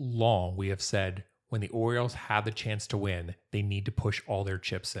so long, we have said when the Orioles have the chance to win, they need to push all their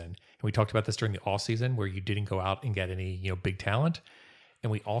chips in. And we talked about this during the offseason where you didn't go out and get any, big talent.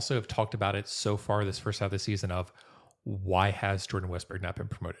 And we also have talked about it so far this first half of the season of why has Jordan Westburg not been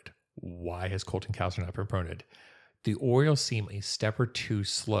promoted? Why has Colton Cowser not been promoted? The Orioles seem a step or two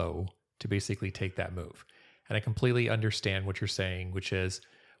slow to basically take that move. And I completely understand what you're saying, which is,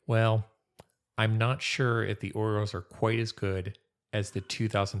 well, I'm not sure if the Orioles are quite as good as the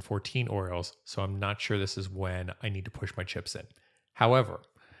 2014 Orioles, so I'm not sure this is when I need to push my chips in. However,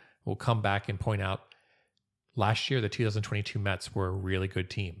 we'll come back and point out last year, the 2022 Mets were a really good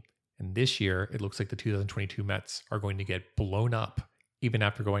team. And this year, it looks like the 2022 Mets are going to get blown up even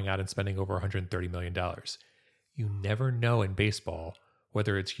after going out and spending over $130 million. You never know in baseball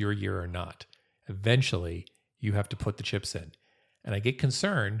whether it's your year or not. Eventually, you have to put the chips in. And I get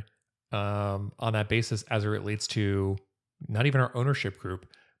concerned on that basis as it relates to not even our ownership group,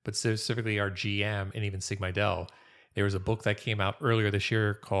 but specifically our GM and even Sig Mejdal. There was a book that came out earlier this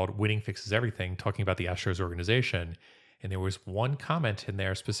year called Winning Fixes Everything, talking about the Astros organization. And there was one comment in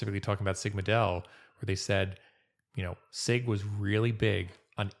there specifically talking about Sig Mejdal where they said, Sig was really big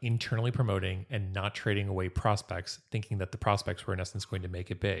on internally promoting and not trading away prospects, thinking that the prospects were in essence going to make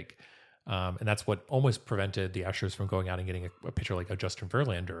it big. And that's what almost prevented the Astros from going out and getting a pitcher like a Justin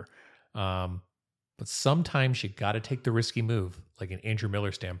Verlander. But sometimes you got to take the risky move, like an Andrew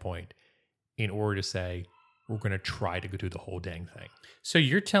Miller standpoint, in order to say, we're going to try to go do the whole dang thing. So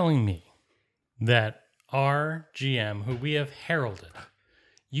you're telling me that our GM, who we have heralded,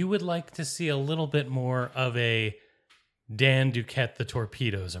 you would like to see a little bit more of a Dan Duquette the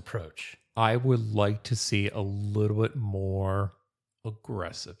Torpedoes approach? I would like to see a little bit more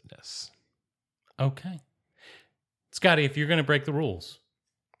aggressiveness. Okay. Scotty, if you're going to break the rules,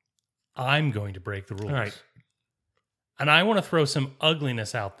 I'm going to break the rules. All right. And I want to throw some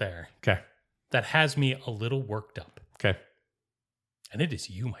ugliness out there. Okay. That has me a little worked up. Okay. And it is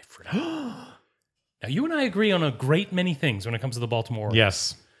you, my friend. Now, you and I agree on a great many things when it comes to the Baltimore Orioles.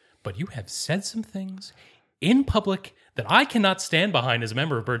 Yes. But you have said some things in public that I cannot stand behind as a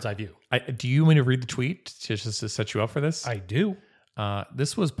member of Bird's Eye View. Do you want me to read the tweet just to set you up for this? I do.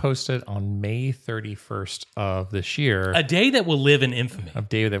 This was posted on May 31st of this year. A day that will live in infamy. A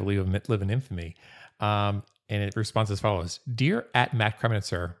day that will live in infamy. And it responds as follows. Dear at Matt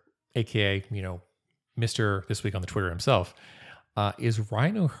Kremenitzer, a.k.a., Mr. This Week on the Twitter himself, is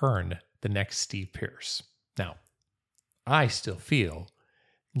Ryan O'Hearn the next Steve Pearce? Now, I still feel,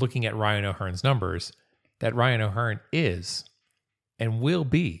 looking at Ryan O'Hearn's numbers, that Ryan O'Hearn is and will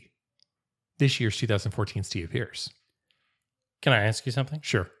be this year's 2014 Steve Pearce. Can I ask you something?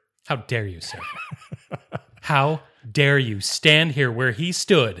 Sure. How dare you, sir? How dare you stand here where he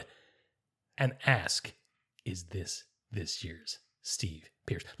stood and ask, is this year's Steve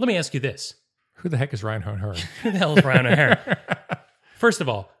Pearce? Let me ask you this. Who the heck is Ryan O'Hearn? Who the hell is Ryan O'Hearn? First of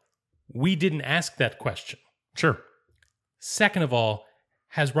all, we didn't ask that question. Sure. Second of all,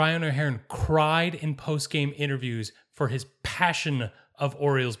 has Ryan O'Hearn cried in post-game interviews for his passion of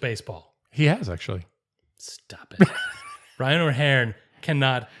Orioles baseball? He has, actually. Stop it. Ryan O'Hearn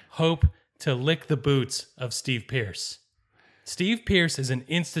cannot hope to lick the boots of Steve Pearce. Steve Pearce is an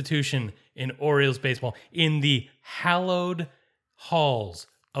institution in Orioles baseball, in the hallowed halls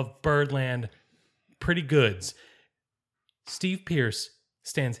of Birdland Pretty Goods. Steve Pearce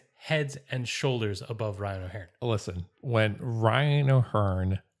stands heads and shoulders above Ryan O'Hearn. Listen, when Ryan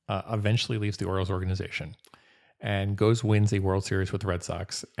O'Hearn eventually leaves the Orioles organization, and wins a World Series with the Red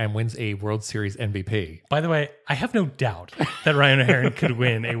Sox and wins a World Series MVP. By the way, I have no doubt that Ryan O'Hearn could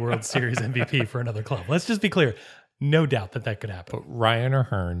win a World Series MVP for another club. Let's just be clear. No doubt that could happen. But Ryan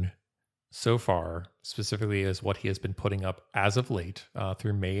O'Hearn, so far, specifically is what he has been putting up as of late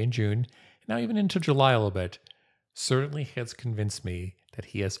through May and June, now even into July a little bit, certainly has convinced me that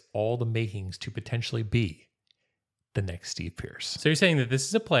he has all the makings to potentially be the next Steve Pearce. So you're saying that this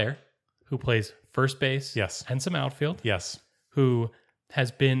is a player who plays first base, yes, and some outfield, yes, who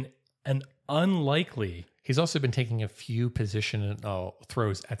has been an unlikely. He's also been taking a few position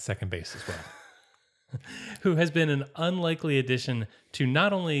throws at second base as well. Who has been an unlikely addition to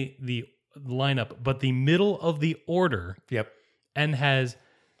not only the lineup but the middle of the order. Yep, and has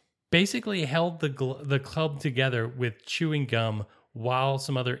basically held the club together with chewing gum while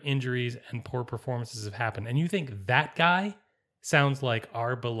some other injuries and poor performances have happened. And you think that guy sounds like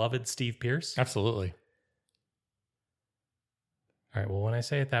our beloved Steve Pearce? Absolutely. All right, well, when I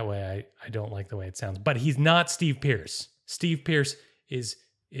say it that way, I don't like the way it sounds. But he's not Steve Pearce. Steve Pearce is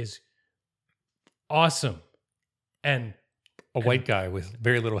awesome. And a white guy with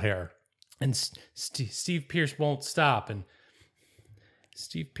very little hair. And Steve Pearce won't stop. And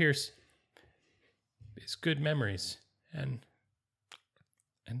Steve Pearce is good memories. And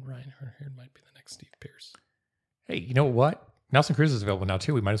Ryan O'Hearn might be the next Steve Pearce. Hey, you know what? Nelson Cruz is available now,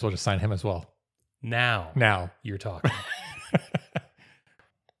 too. We might as well just sign him as well. Now. You're talking.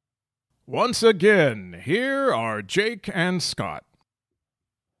 Once again, here are Jake and Scott.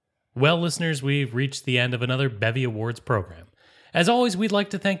 Well, listeners, we've reached the end of another BEVy Awards program. As always, we'd like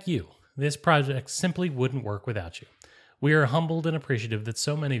to thank you. This project simply wouldn't work without you. We are humbled and appreciative that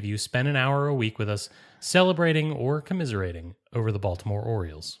so many of you spend an hour a week with us celebrating or commiserating over the Baltimore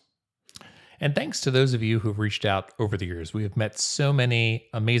Orioles. And thanks to those of you who've reached out over the years. We have met so many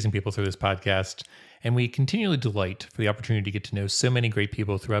amazing people through this podcast, and we continually delight for the opportunity to get to know so many great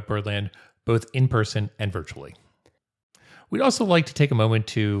people throughout Birdland, both in person and virtually. We'd also like to take a moment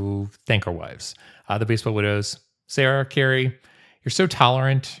to thank our wives, the baseball widows. Sarah, Carrie, you're so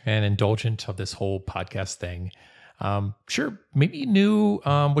tolerant and indulgent of this whole podcast thing. Sure, maybe you knew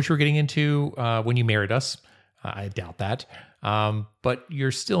what you were getting into when you married us. I doubt that. But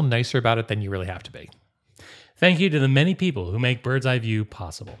you're still nicer about it than you really have to be. Thank you to the many people who make Bird's Eye View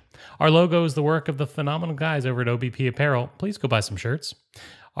possible. Our logo is the work of the phenomenal guys over at OBP Apparel. Please go buy some shirts.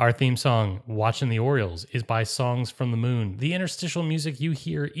 Our theme song, Watching the Orioles, is by Songs from the Moon. The interstitial music you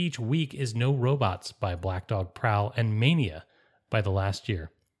hear each week is No Robots by Black Dog Prowl and Mania by The Last Year.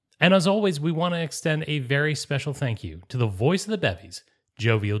 And as always, we want to extend a very special thank you to the voice of the Bevies,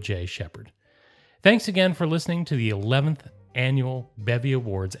 Jovial J. Shepard. Thanks again for listening to the 11th Annual BEVy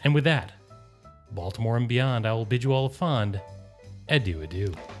Awards. And with that, Baltimore and beyond, I will bid you all a fond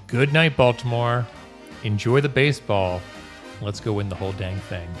adieu. Good night, Baltimore. Enjoy the baseball. Let's go win the whole dang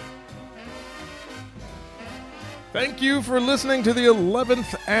thing. Thank you for listening to the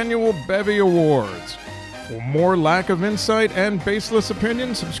 11th Annual BEVy Awards. For more lack of insight and baseless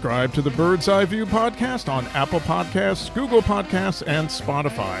opinion, subscribe to the Bird's Eye View podcast on Apple Podcasts, Google Podcasts, and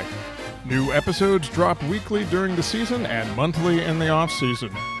Spotify. New episodes drop weekly during the season and monthly in the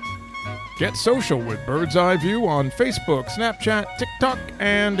off-season. Get social with Bird's Eye View on Facebook, Snapchat, TikTok,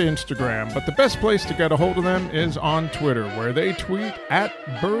 and Instagram. But the best place to get a hold of them is on Twitter, where they tweet at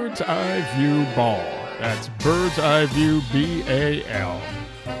Bird's Eye View Ball. That's Bird's Eye View BAL.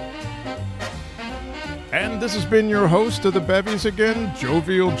 And this has been your host of the Bevies again,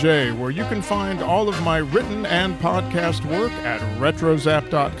 Jovial J, where you can find all of my written and podcast work at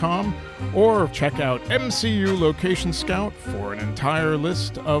retrozap.com or check out MCU Location Scout for an entire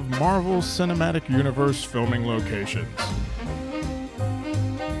list of Marvel Cinematic Universe filming locations.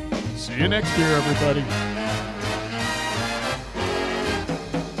 See you next year, everybody.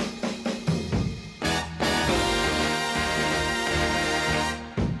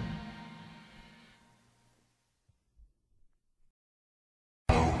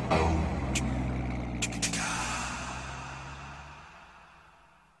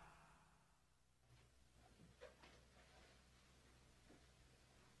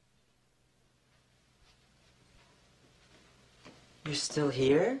 You're still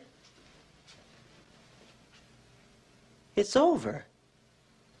here? It's over.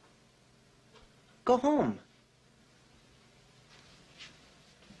 Go home.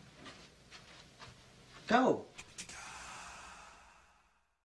 Go.